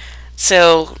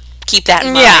 So keep that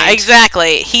in mind. Yeah,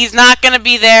 exactly. He's not going to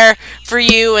be there for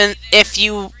you, and if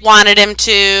you wanted him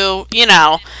to,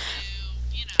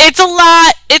 it's a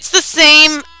lot. It's the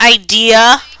same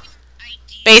idea.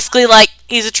 Basically, like,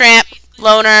 he's a tramp,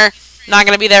 loner, not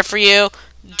going to be there for you.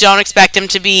 Don't expect him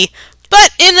to be,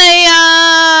 but in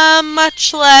a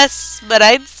much less, but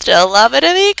I'd still love it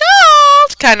if he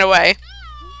called kind of way.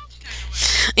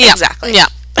 Yeah, exactly. Yeah.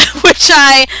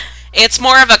 It's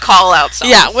more of a call out song.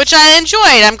 Yeah, which I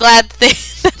enjoyed. I'm glad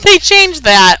that they changed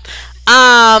that.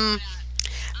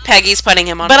 Peggy's putting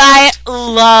him on. But I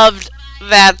loved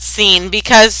that scene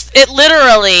because it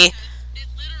literally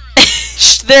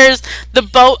there's the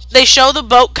boat. They show the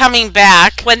boat coming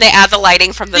back when they add the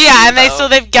lighting from the and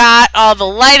they've got all the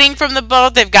lighting from the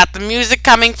boat. They've got the music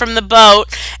coming from the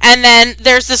boat, and then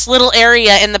there's this little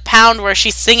area in the pound where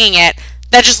she's singing it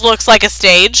that just looks like a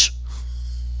stage.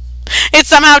 It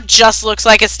somehow just looks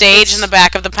like a stage in the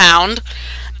back of the pound.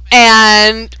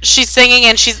 And she's singing,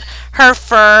 and her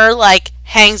fur, like,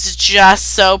 hangs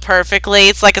just so perfectly.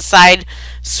 It's like a side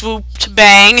swooped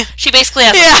bang. She basically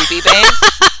has a swoopy bang.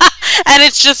 And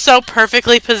it's just so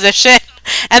perfectly positioned.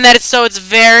 And that it's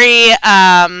very,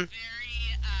 I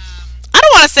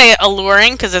don't want to say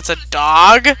alluring, because it's a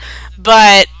dog,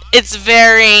 but it's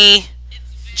very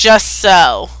just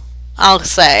so, I'll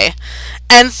say.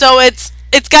 And so it's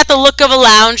got the look of a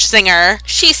lounge singer.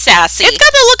 She's sassy. It's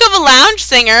got the look of a lounge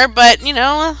singer, but,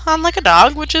 unlike a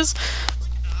dog, which is...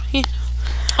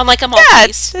 Unlike a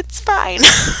Maltese. Yeah, it's fine.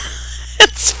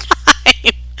 It's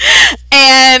fine.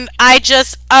 And I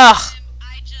just,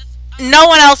 no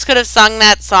one else could have sung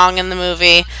that song in the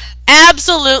movie.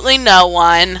 Absolutely no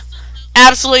one.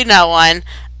 Absolutely no one.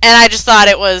 And I just thought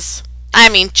it was I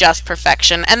mean, just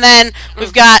perfection. And then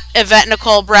we've got Yvette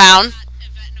Nicole Brown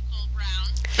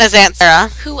as Aunt Sarah.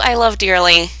 Who I love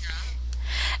dearly.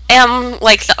 And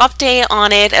like the update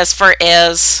on it as far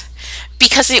as,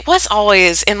 because it was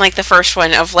always in like the first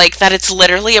one of like that it's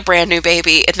literally a brand new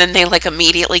baby and then they like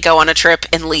immediately go on a trip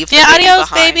and leave the baby Adios,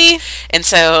 behind. baby. And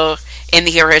so in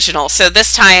the original, so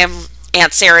this time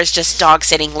Aunt Sarah's just dog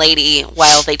sitting lady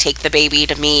while they take the baby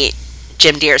to meet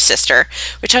Jim Deere's sister,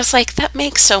 which I was like, that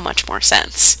makes so much more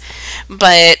sense.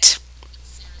 But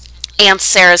Aunt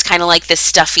Sarah's kind of like this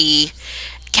stuffy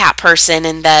cat person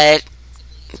and that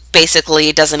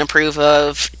basically doesn't approve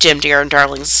of Jim Deere and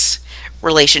Darling's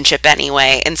relationship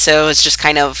anyway, and so it's just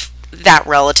kind of that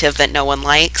relative that no one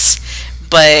likes,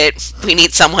 but we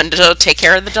need someone to take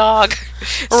care of the dog.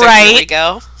 So Right. here we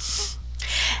go.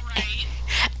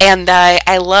 And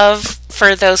I love,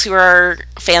 for those who are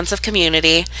fans of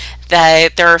Community,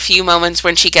 that there are a few moments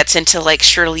when she gets into like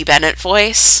Shirley Bennett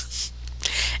voice,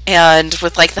 and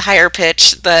with like the higher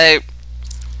pitch that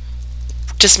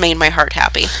just made my heart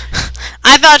happy.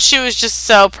 I thought she was just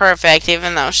so perfect,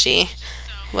 even though she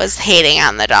was hating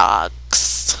on the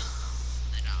dogs.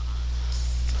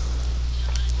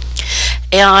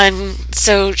 And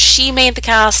so she made the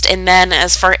cast, and then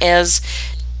as far as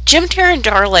Jim Deere and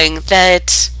Darling,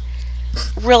 that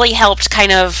really helped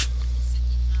kind of,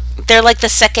 they're like the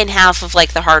second half of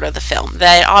like the heart of the film.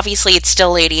 That obviously it's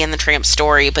still Lady and the Tramp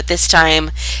story, but this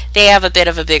time they have a bit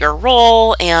of a bigger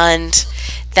role, and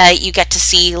that you get to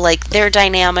see like their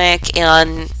dynamic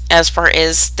and as far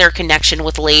as their connection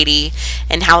with Lady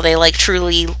and how they like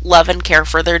truly love and care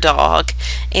for their dog.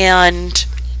 And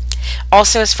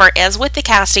also as far as with the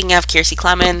casting of Kiersey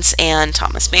Clemons and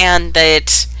Thomas Mann,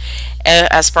 that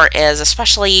as far as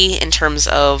especially in terms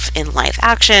of in live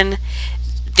action,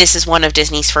 this is one of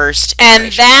Disney's first And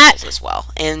iteration that roles as well.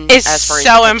 And is as far as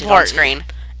so depicted on important. screen.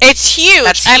 It's huge.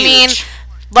 That's I mean, huge.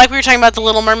 like we were talking about the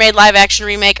Little Mermaid live action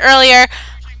remake earlier,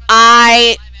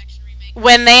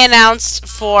 when they announced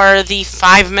for the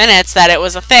 5 minutes that it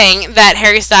was a thing that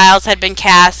Harry Styles had been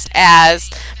cast as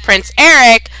Prince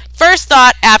Eric, first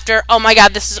thought after, oh my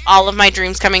god, this is all of my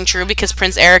dreams coming true because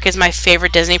Prince Eric is my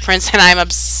favorite Disney prince and I'm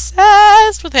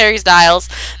obsessed with Harry Styles.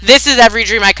 This is every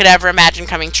dream I could ever imagine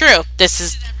coming true. This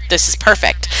is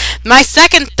perfect. My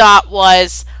second thought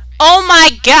was, oh my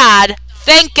god,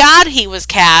 thank God he was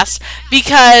cast,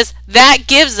 because that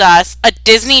gives us a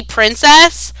Disney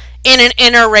princess in an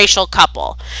interracial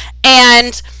couple.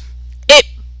 And it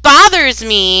bothers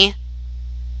me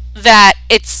that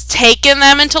it's taken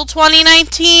them until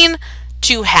 2019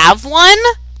 to have one,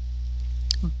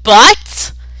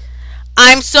 but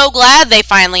I'm so glad they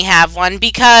finally have one,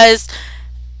 because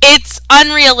it's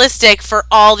unrealistic for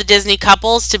all the Disney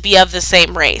couples to be of the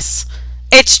same race.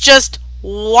 It's just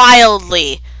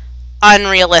wildly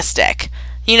unrealistic.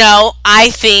 You know, I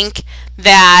think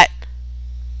that,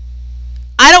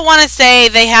 I don't want to say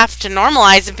they have to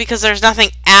normalize it because there's nothing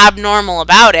abnormal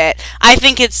about it. I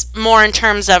think it's more in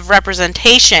terms of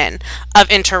representation of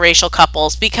interracial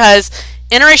couples, because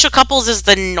interracial couples is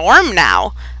the norm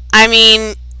now. I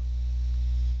mean,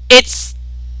 it's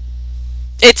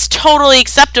totally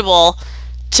acceptable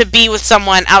to be with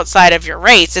someone outside of your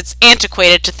race. It's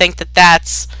antiquated to think that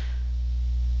that's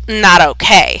not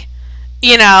okay.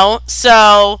 You know,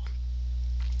 so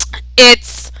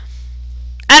it's,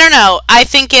 I don't know, I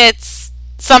think it's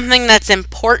something that's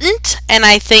important, and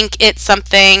I think it's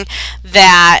something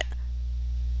that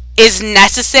is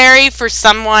necessary for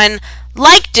someone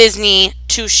like Disney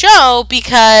to show,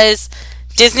 because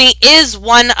Disney is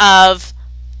one of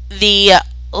the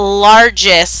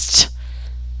largest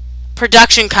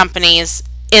production companies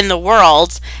in the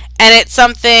world, and it's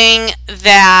something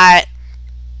that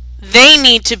they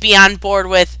need to be on board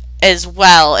with as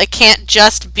well. It can't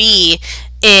just be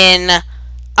in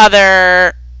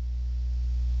other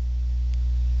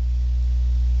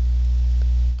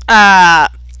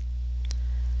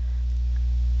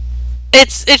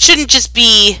it shouldn't just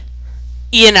be,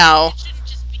 you know,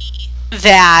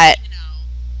 that,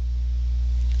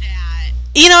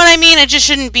 you know what I mean? It just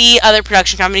shouldn't be other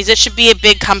production companies. It should be a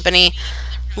big company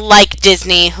like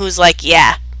Disney who's like,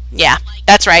 yeah,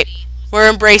 that's right. We're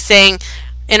embracing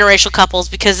interracial couples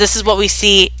because this is what we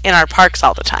see in our parks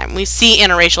all the time. We see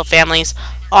interracial families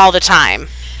all the time.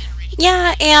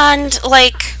 Yeah, and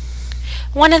like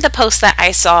one of the posts that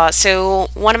I saw, so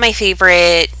one of my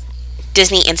favorite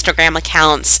Disney Instagram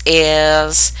accounts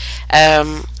is what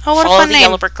a Follow fun the name.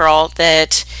 Yellow Brick Girl,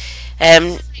 that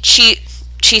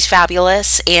she's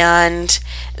fabulous, and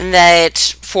that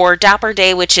for Dapper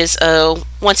Day, which is a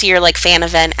once a year like fan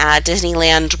event at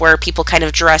Disneyland where people kind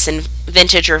of dress in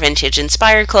vintage or vintage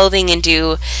inspired clothing and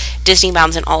do Disney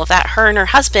bounds and all of that, her and her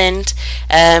husband,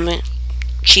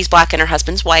 she's black and her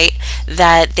husband's white,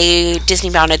 that they Disney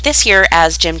bounded this year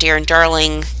as Jim, Dear, and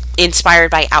Darling,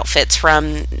 inspired by outfits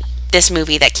from this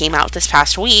movie that came out this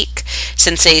past week,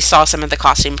 since they saw some of the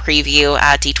costume preview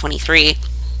at D23.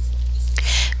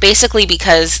 Basically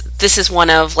because this is one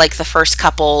of like the first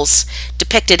couples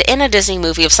depicted in a Disney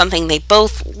movie of something they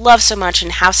both love so much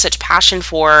and have such passion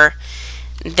for,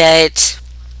 that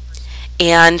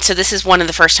and so this is one of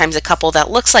the first times a couple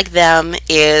that looks like them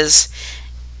is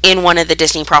in one of the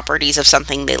Disney properties of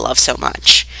something they love so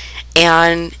much.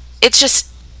 And it's just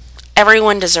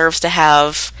everyone deserves to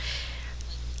have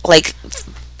like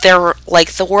their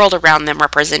like the world around them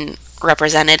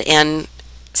represented. And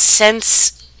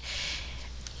since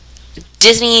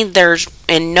Disney, there's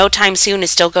in no time soon is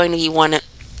still going to be one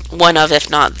of, if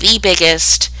not the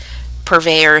biggest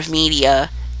purveyor of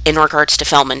media in regards to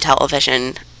film and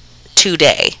television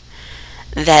today,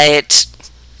 that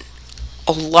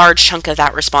a large chunk of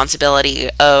that responsibility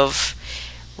of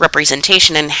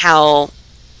representation and how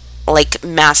like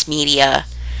mass media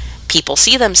people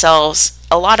see themselves,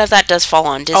 a lot of that does fall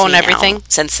on Disney and everything now,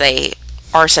 since they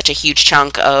are such a huge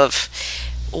chunk of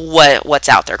what's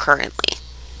out there currently.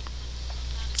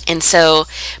 And so,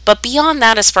 but beyond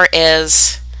that, as far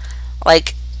as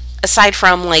like aside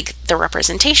from like the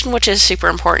representation, which is super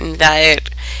important, that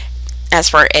as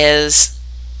far as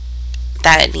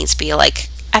that it needs to be like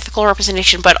ethical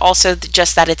representation, but also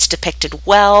just that it's depicted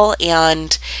well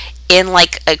and in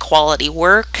like a quality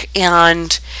work,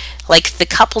 and like the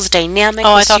couple's dynamic.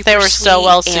 I thought they were so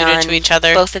well suited to each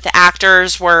other. Both of the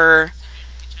actors were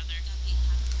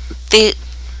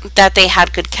that they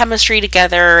had good chemistry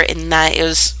together, and that it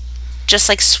was just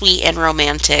like sweet and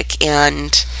romantic.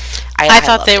 And I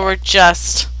thought they were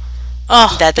just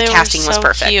that the casting was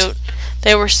perfect. Cute.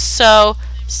 They were so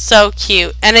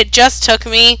cute, and it took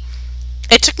me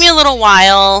a little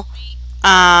while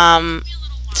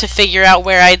to figure out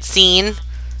where I'd seen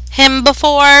him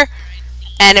before,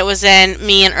 and it was in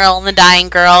Me and Earl and the Dying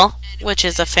Girl, which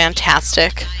is a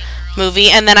fantastic movie.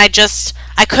 And then I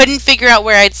couldn't figure out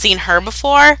where I'd seen her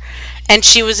before, and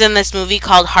she was in this movie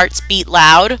called Hearts Beat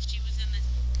Loud.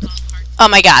 Oh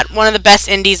my god, one of the best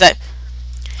indies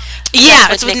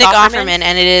it's with Nick Offerman,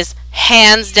 and it is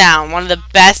hands down one of the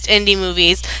best indie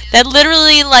movies that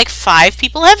literally like 5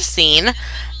 people have seen,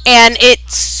 and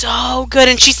it's so good.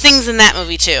 And she sings in that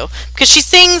movie too, because she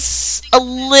sings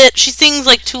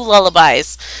like 2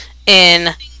 lullabies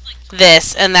in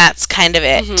this, and that's kind of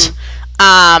it.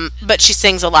 But she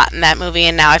sings a lot in that movie,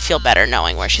 and now I feel better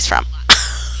knowing where she's from.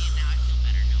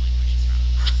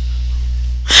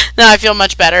 Now I feel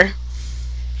much better.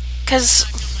 Because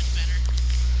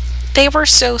they were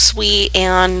so sweet,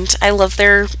 and I love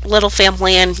their little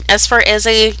family. And as far as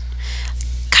a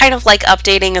kind of like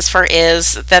updating, as far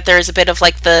as that there's a bit of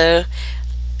like the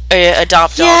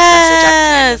adopt dogs message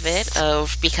at the end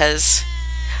of it, because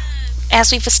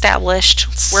as we've established,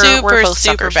 we're both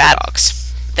suckers for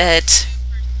dogs.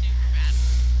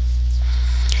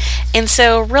 And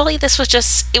so really this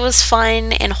was it was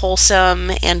fun and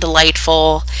wholesome and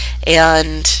delightful.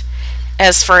 And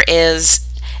as far as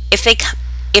if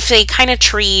they kind of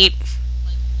treat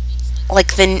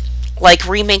like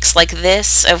remakes like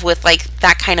this of with like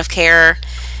that kind of care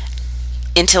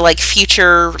into like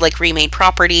future like remade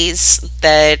properties,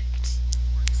 that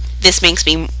this makes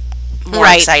me more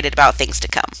excited about things to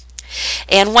come.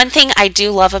 And one thing I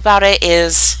do love about it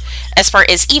is, as far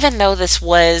as even though this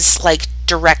was like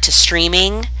direct to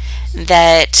streaming,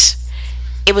 that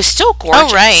it was still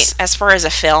gorgeous. As far as a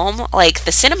film, like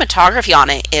the cinematography on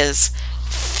it is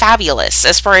fabulous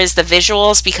as far as the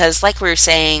visuals, because like we were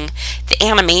saying, the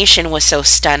animation was so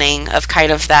stunning of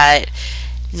kind of that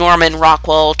Norman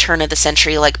Rockwell turn of the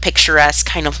century like picturesque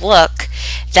kind of look,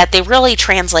 that they really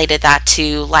translated that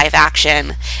to live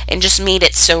action and just made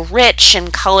it so rich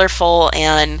and colorful.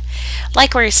 And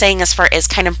like we were saying, as far as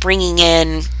kind of bringing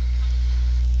in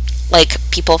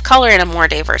like people of color and a more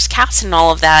diverse cast and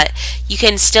all of that, you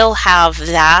can still have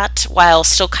that while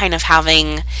still kind of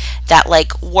having that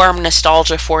like warm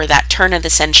nostalgia for that turn of the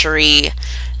century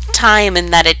time,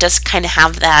 and that it does kind of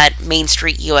have that Main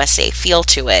Street USA feel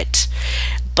to it,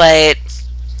 but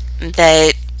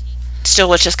that still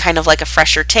was just kind of like a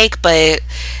fresher take, but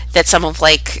that some of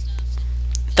like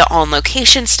the on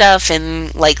location stuff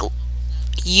and like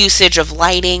usage of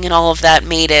lighting and all of that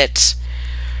made it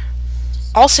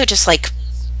also just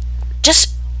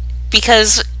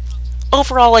because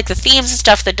overall, like the themes and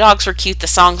stuff, the dogs were cute, the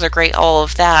songs are great, all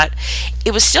of that.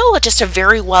 It was still just a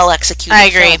very well executed I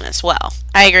agree. film as well.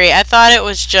 I agree. I thought it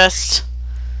was just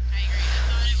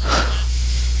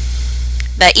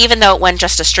That even though it went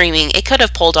just to streaming, it could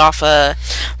have pulled off a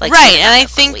right, and I cinematic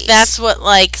think release. that's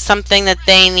what something that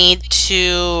they need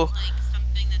to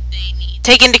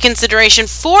take into consideration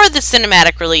for the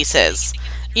cinematic releases.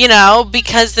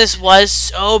 Because this was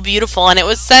so beautiful and it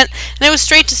was sent and it was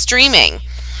straight to streaming.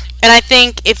 And I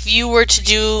think if you were to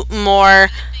do more,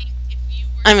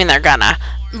 I mean they're gonna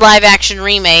live action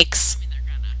remakes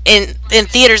in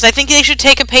theaters, I think they should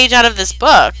take a page out of this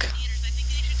book.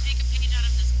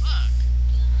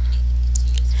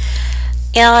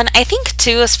 And I think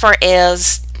too, as far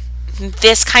as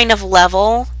this kind of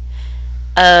level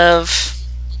of,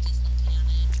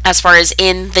 as far as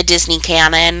in the Disney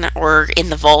canon, or in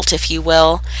the vault, if you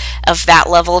will, of that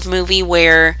level of movie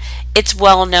where it's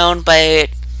well known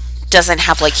but doesn't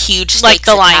have huge stakes Like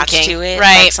the Lion attached King, to it,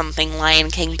 right? like something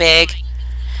Lion King big.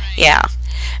 Yeah.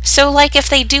 So if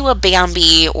they do a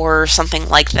Bambi or something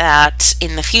like that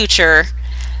in the future,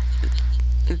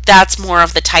 that's more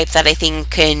of the type that I think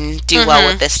can do well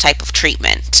with this type of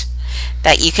treatment.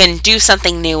 That you can do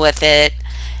something new with it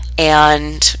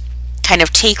and kind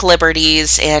of take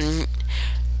liberties and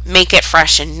make it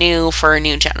fresh and new for a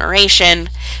new generation,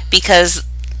 because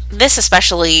this,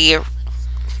 especially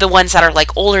the ones that are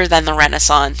older than the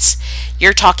Renaissance,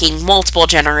 you're talking multiple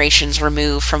generations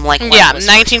removed from when it was first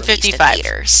released in 1955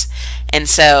 theaters. And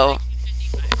so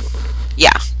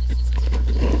yeah,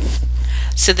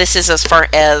 so this is as far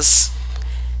as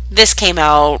this came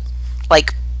out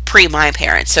pre my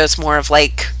parents, so it's more of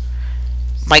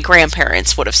my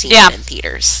grandparents would have seen it in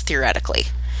theaters, theoretically.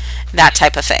 That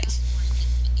type of thing.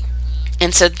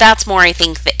 And so that's more, I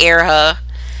think, the era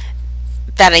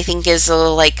that I think is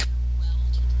a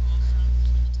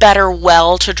better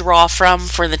well to draw from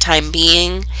for the time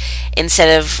being,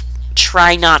 instead of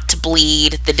try not to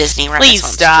bleed the Disney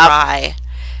Renaissance dry.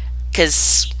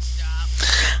 Because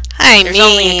there's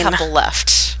only a couple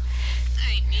left.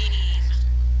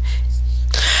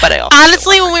 But I also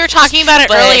honestly, when we were talking about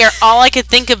it earlier, all I could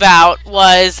think about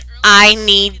was I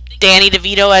need Danny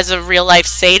DeVito as a real life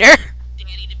satyr.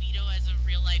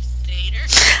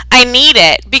 I need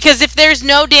it, because if there's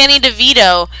no Danny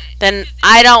DeVito, then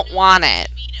I don't want it.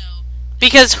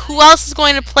 Because who else is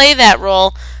going to play that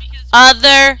role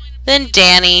other than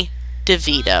Danny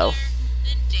DeVito?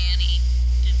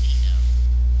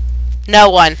 No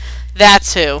one.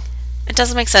 That's who. It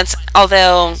doesn't make sense.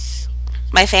 Although,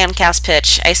 my fan cast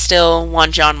pitch, I still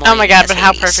want John Mulaney. Oh my god, as but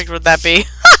how Hades. perfect would that be?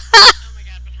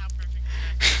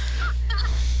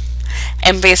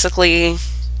 And basically,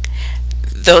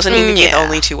 those are the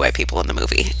only two white people in the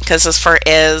movie. Because as far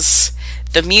as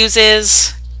the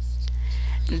muses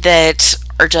that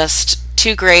are just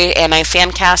too great, and I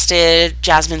fan casted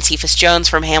Jasmine Cephas Jones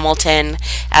from Hamilton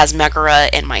as Megara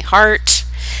in my heart.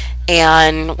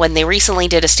 And when they recently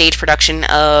did a stage production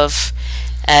of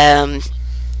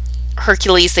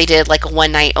Hercules, they did a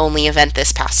one-night only event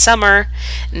this past summer,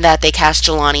 that they cast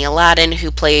Jelani Aladdin,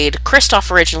 who played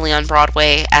Kristoff originally on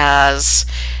Broadway, as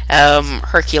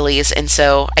Hercules. And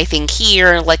so I think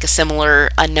here, a similar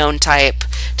unknown type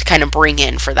to kind of bring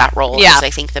in for that role is, I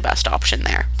think, the best option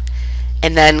there.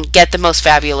 And then get the most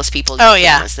fabulous people you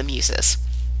can as the muses.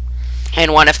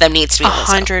 And one of them needs to be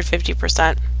Lizzo.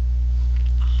 150%.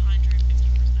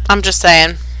 I'm just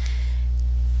saying.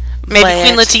 Maybe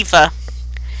Queen Latifah.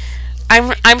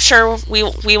 I'm sure we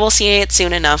will see it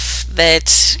soon enough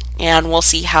and we'll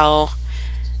see how.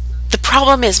 The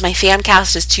problem is my fan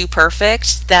cast is too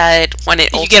perfect that when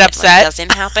it ultimately get upset.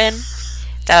 doesn't happen,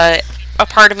 that a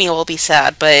part of me will be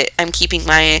sad. But I'm keeping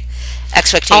my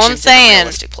expectations in a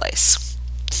realistic place.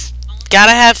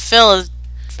 Gotta have Phil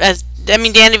as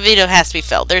Danny DeVito has to be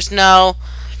Phil. There's no.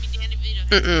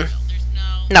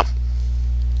 No.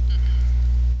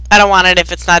 I don't want it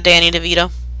if it's not Danny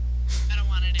DeVito.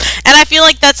 And I feel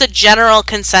like that's a general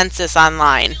consensus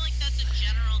online.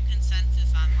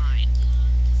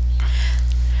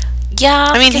 Yeah,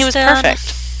 I mean, he was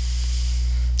perfect.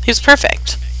 He was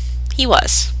perfect. He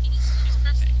was.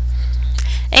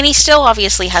 And he still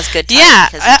obviously has good time. Yeah,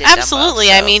 because he did absolutely.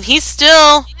 Dumbo, so. I mean, he's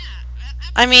still.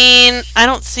 I mean, I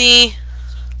don't see.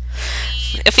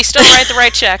 If he still write the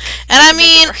right check. And I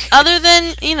mean, other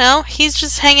than, he's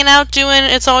just hanging out doing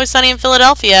It's Always Sunny in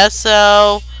Philadelphia,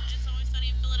 so.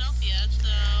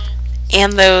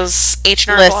 And those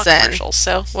H&R Block commercials,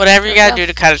 so. Whatever you gotta do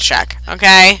to cut a check,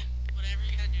 okay?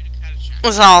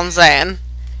 That's all I'm saying.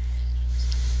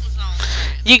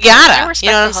 You gotta,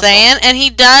 you know what I'm saying? And he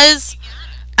does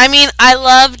I mean, I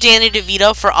love Danny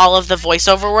DeVito for all of the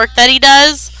voiceover work that he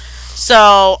does.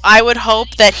 So I would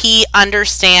hope that he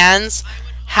understands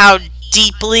how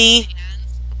deeply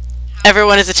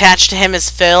everyone is attached to him as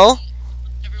Phil.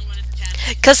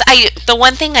 Because the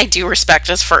one thing I do respect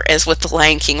is with the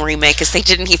Lion King remake is they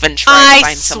didn't even try I to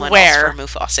find someone else swear, for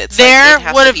Mufasa. It's there like, it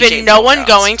has would to have be been James no Earl one Jones.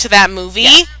 going to that movie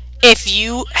Yeah. if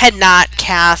you had not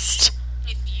cast.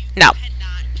 No.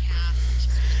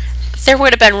 There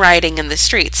would have been rioting in the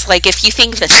streets. Like, if you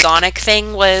think the Sonic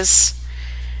thing was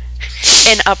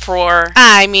an uproar.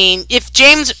 I mean, if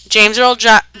James Earl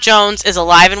Jones is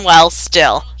alive and well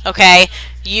still, okay,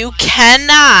 you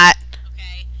cannot.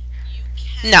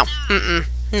 No. Mm-mm.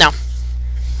 No.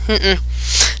 Mm-mm.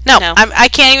 No. No. I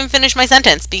can't even finish my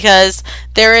sentence because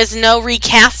there is no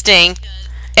recasting.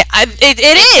 It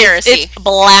is. Heresy. It's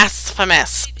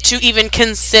blasphemous to even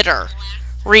consider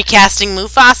recasting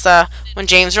Mufasa when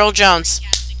James Earl Jones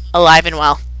alive and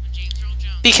well.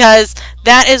 Because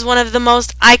that is one of the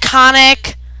most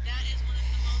iconic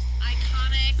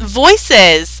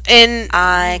voices in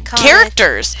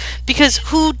characters. Because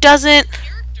who doesn't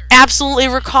absolutely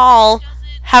recall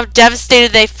how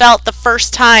devastated they felt the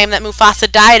first time that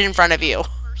Mufasa died in front of you?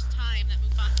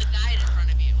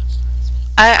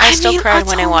 I still mean, cried that's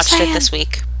when I all I'm watched it saying. this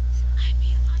week.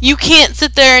 You can't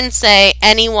sit there and say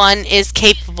anyone is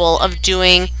capable of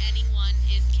doing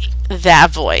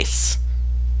that voice.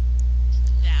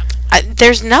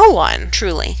 There's no one.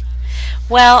 Truly.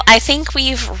 Well, I think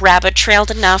we've rabbit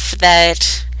trailed enough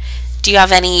that... Do you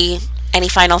have any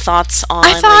final thoughts on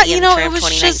I thought, Lady and the it Tramp was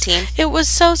 2019? it was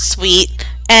so sweet,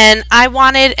 and I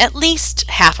wanted at least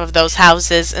half of those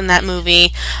houses in that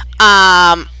movie.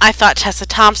 I thought Tessa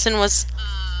Thompson was.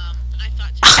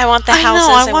 I want the I houses.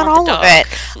 know, I want the all dog. of it.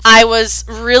 I was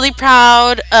really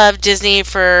proud of Disney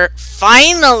for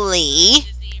finally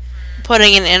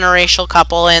putting an interracial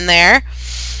couple in there.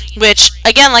 Which,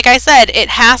 again, like I said, it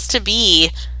has to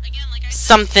be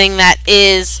something that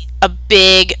is a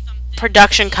big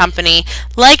production company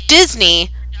like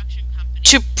Disney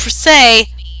to say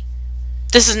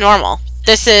this is normal.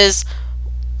 This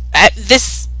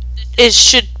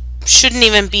shouldn't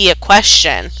even be a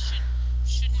question.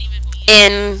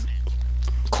 In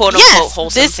quote unquote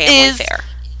wholesome this family is fare.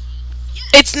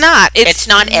 It's not. It's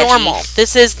not edgy. normal.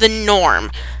 This is the norm.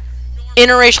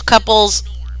 Interracial couples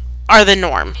are the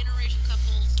norm.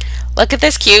 Look at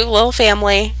this cute little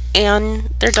family and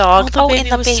their dog. The baby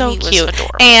and the was baby so was cute.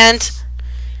 adorable. And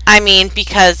I mean,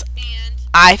 because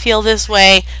I feel this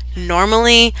way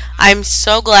normally, I'm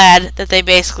so glad that they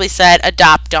basically said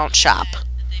adopt, don't shop.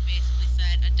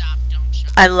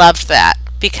 I loved that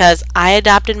because I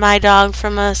adopted my dog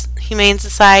from a humane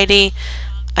society.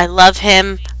 I love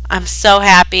him. I'm so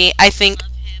happy. I think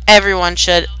everyone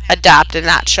should adopt and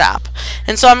not shop.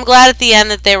 And so I'm glad at the end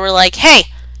that they were like, hey,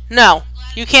 no,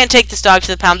 you can't take this dog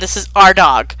to the pound. This is our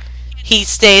dog. He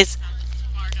stays.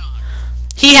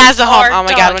 He has a home. Oh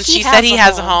my God, when she said he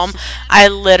has a home, I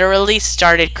literally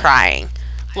started crying.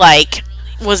 Like,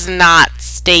 was not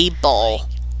stable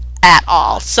at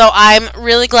all. So I'm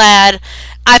really glad.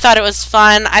 I thought it was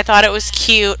fun. I thought it was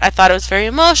cute. I thought it was very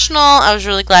emotional. I was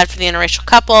really glad for the interracial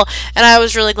couple. And I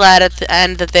was really glad at the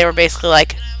end that they were basically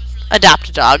like, adopt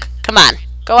a dog. Come on.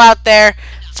 Go out there.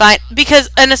 Fine. Because,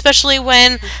 and especially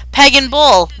when Peg and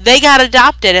Bull, they got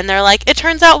adopted. And they're like, it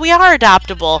turns out we are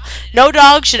adoptable. No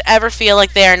dog should ever feel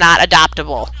like they are not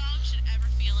adoptable.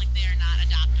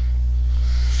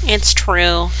 It's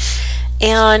true.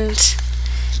 And...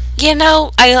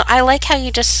 I like how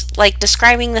you just, like,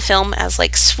 describing the film as,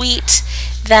 like, sweet,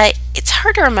 that it's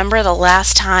hard to remember the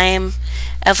last time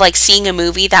of, like, seeing a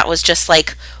movie that was just,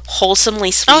 like, wholesomely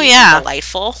sweet and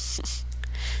delightful.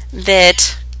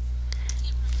 That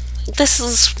this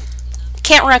is,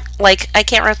 I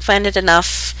can't recommend it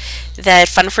enough, that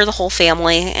fun for the whole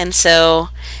family, and so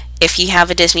if you have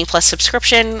a Disney Plus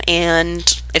subscription,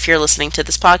 and if you're listening to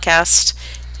this podcast,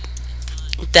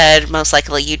 that most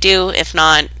likely you do, if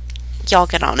not, y'all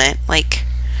get on it. Like,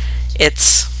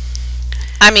 it's,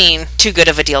 too good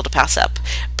of a deal to pass up.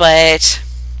 But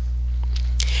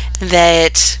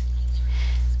that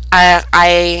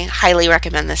I highly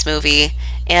recommend this movie,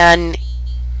 and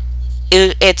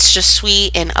it's just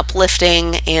sweet and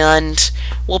uplifting and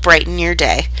will brighten your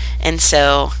day. And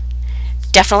so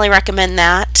definitely recommend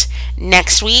that.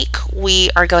 Next week we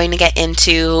are going to get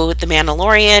into The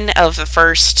Mandalorian of the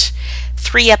first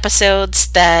 3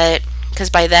 episodes, that because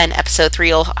by then episode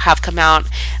 3 will have come out.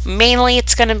 Mainly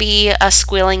it's going to be us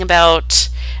squealing about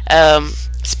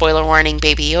spoiler warning,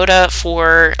 Baby Yoda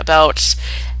for about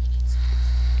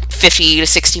 50 to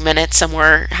 60 minutes,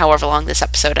 somewhere, however long this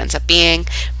episode ends up being.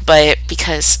 But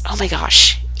because, oh my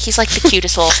gosh, He's like the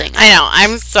cutest little thing. I know.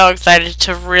 I'm so excited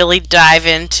to really dive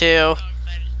into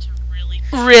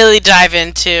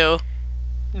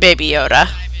Baby Yoda.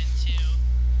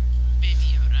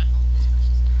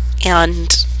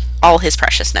 And all his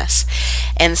preciousness.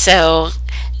 And so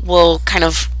we'll kind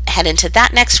of head into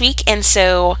that next week. And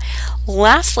so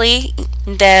lastly,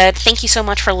 thank you so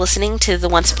much for listening to the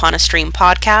Once Upon a Stream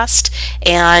podcast.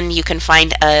 And you can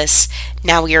find us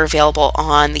now. We are available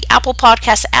on the Apple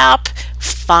Podcast app.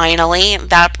 Finally,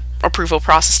 that approval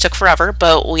process took forever,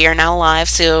 but we are now live,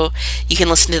 so you can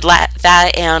listen to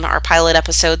that and our pilot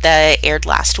episode that aired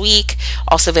last week.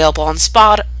 Also available on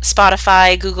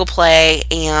Spotify, Google Play,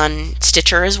 and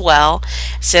Stitcher as well.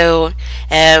 So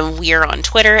we are on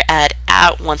Twitter at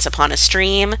Once Upon a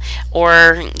Stream,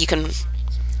 or you can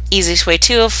easiest way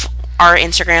too of our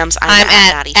Instagrams. I'm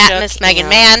at Miss Megan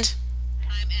Man.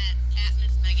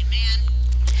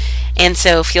 And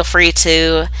so feel free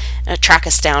to track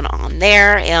us down on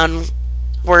there, and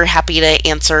we're happy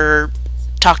to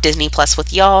talk Disney Plus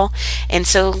with y'all. And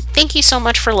so thank you so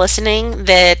much for listening.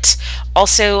 That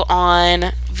also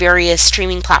on various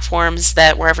streaming platforms,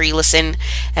 that wherever you listen,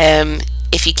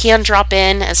 if you can drop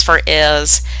in as far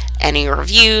as any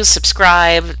reviews,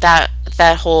 subscribe, that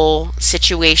whole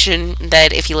situation,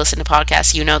 that if you listen to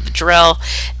podcasts, you know the drill,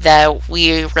 that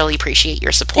we really appreciate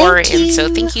your support. Thank you. And so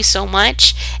thank you so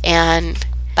much, and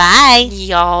Bye.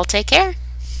 y'all take care.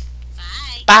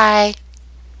 Bye.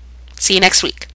 See you next week.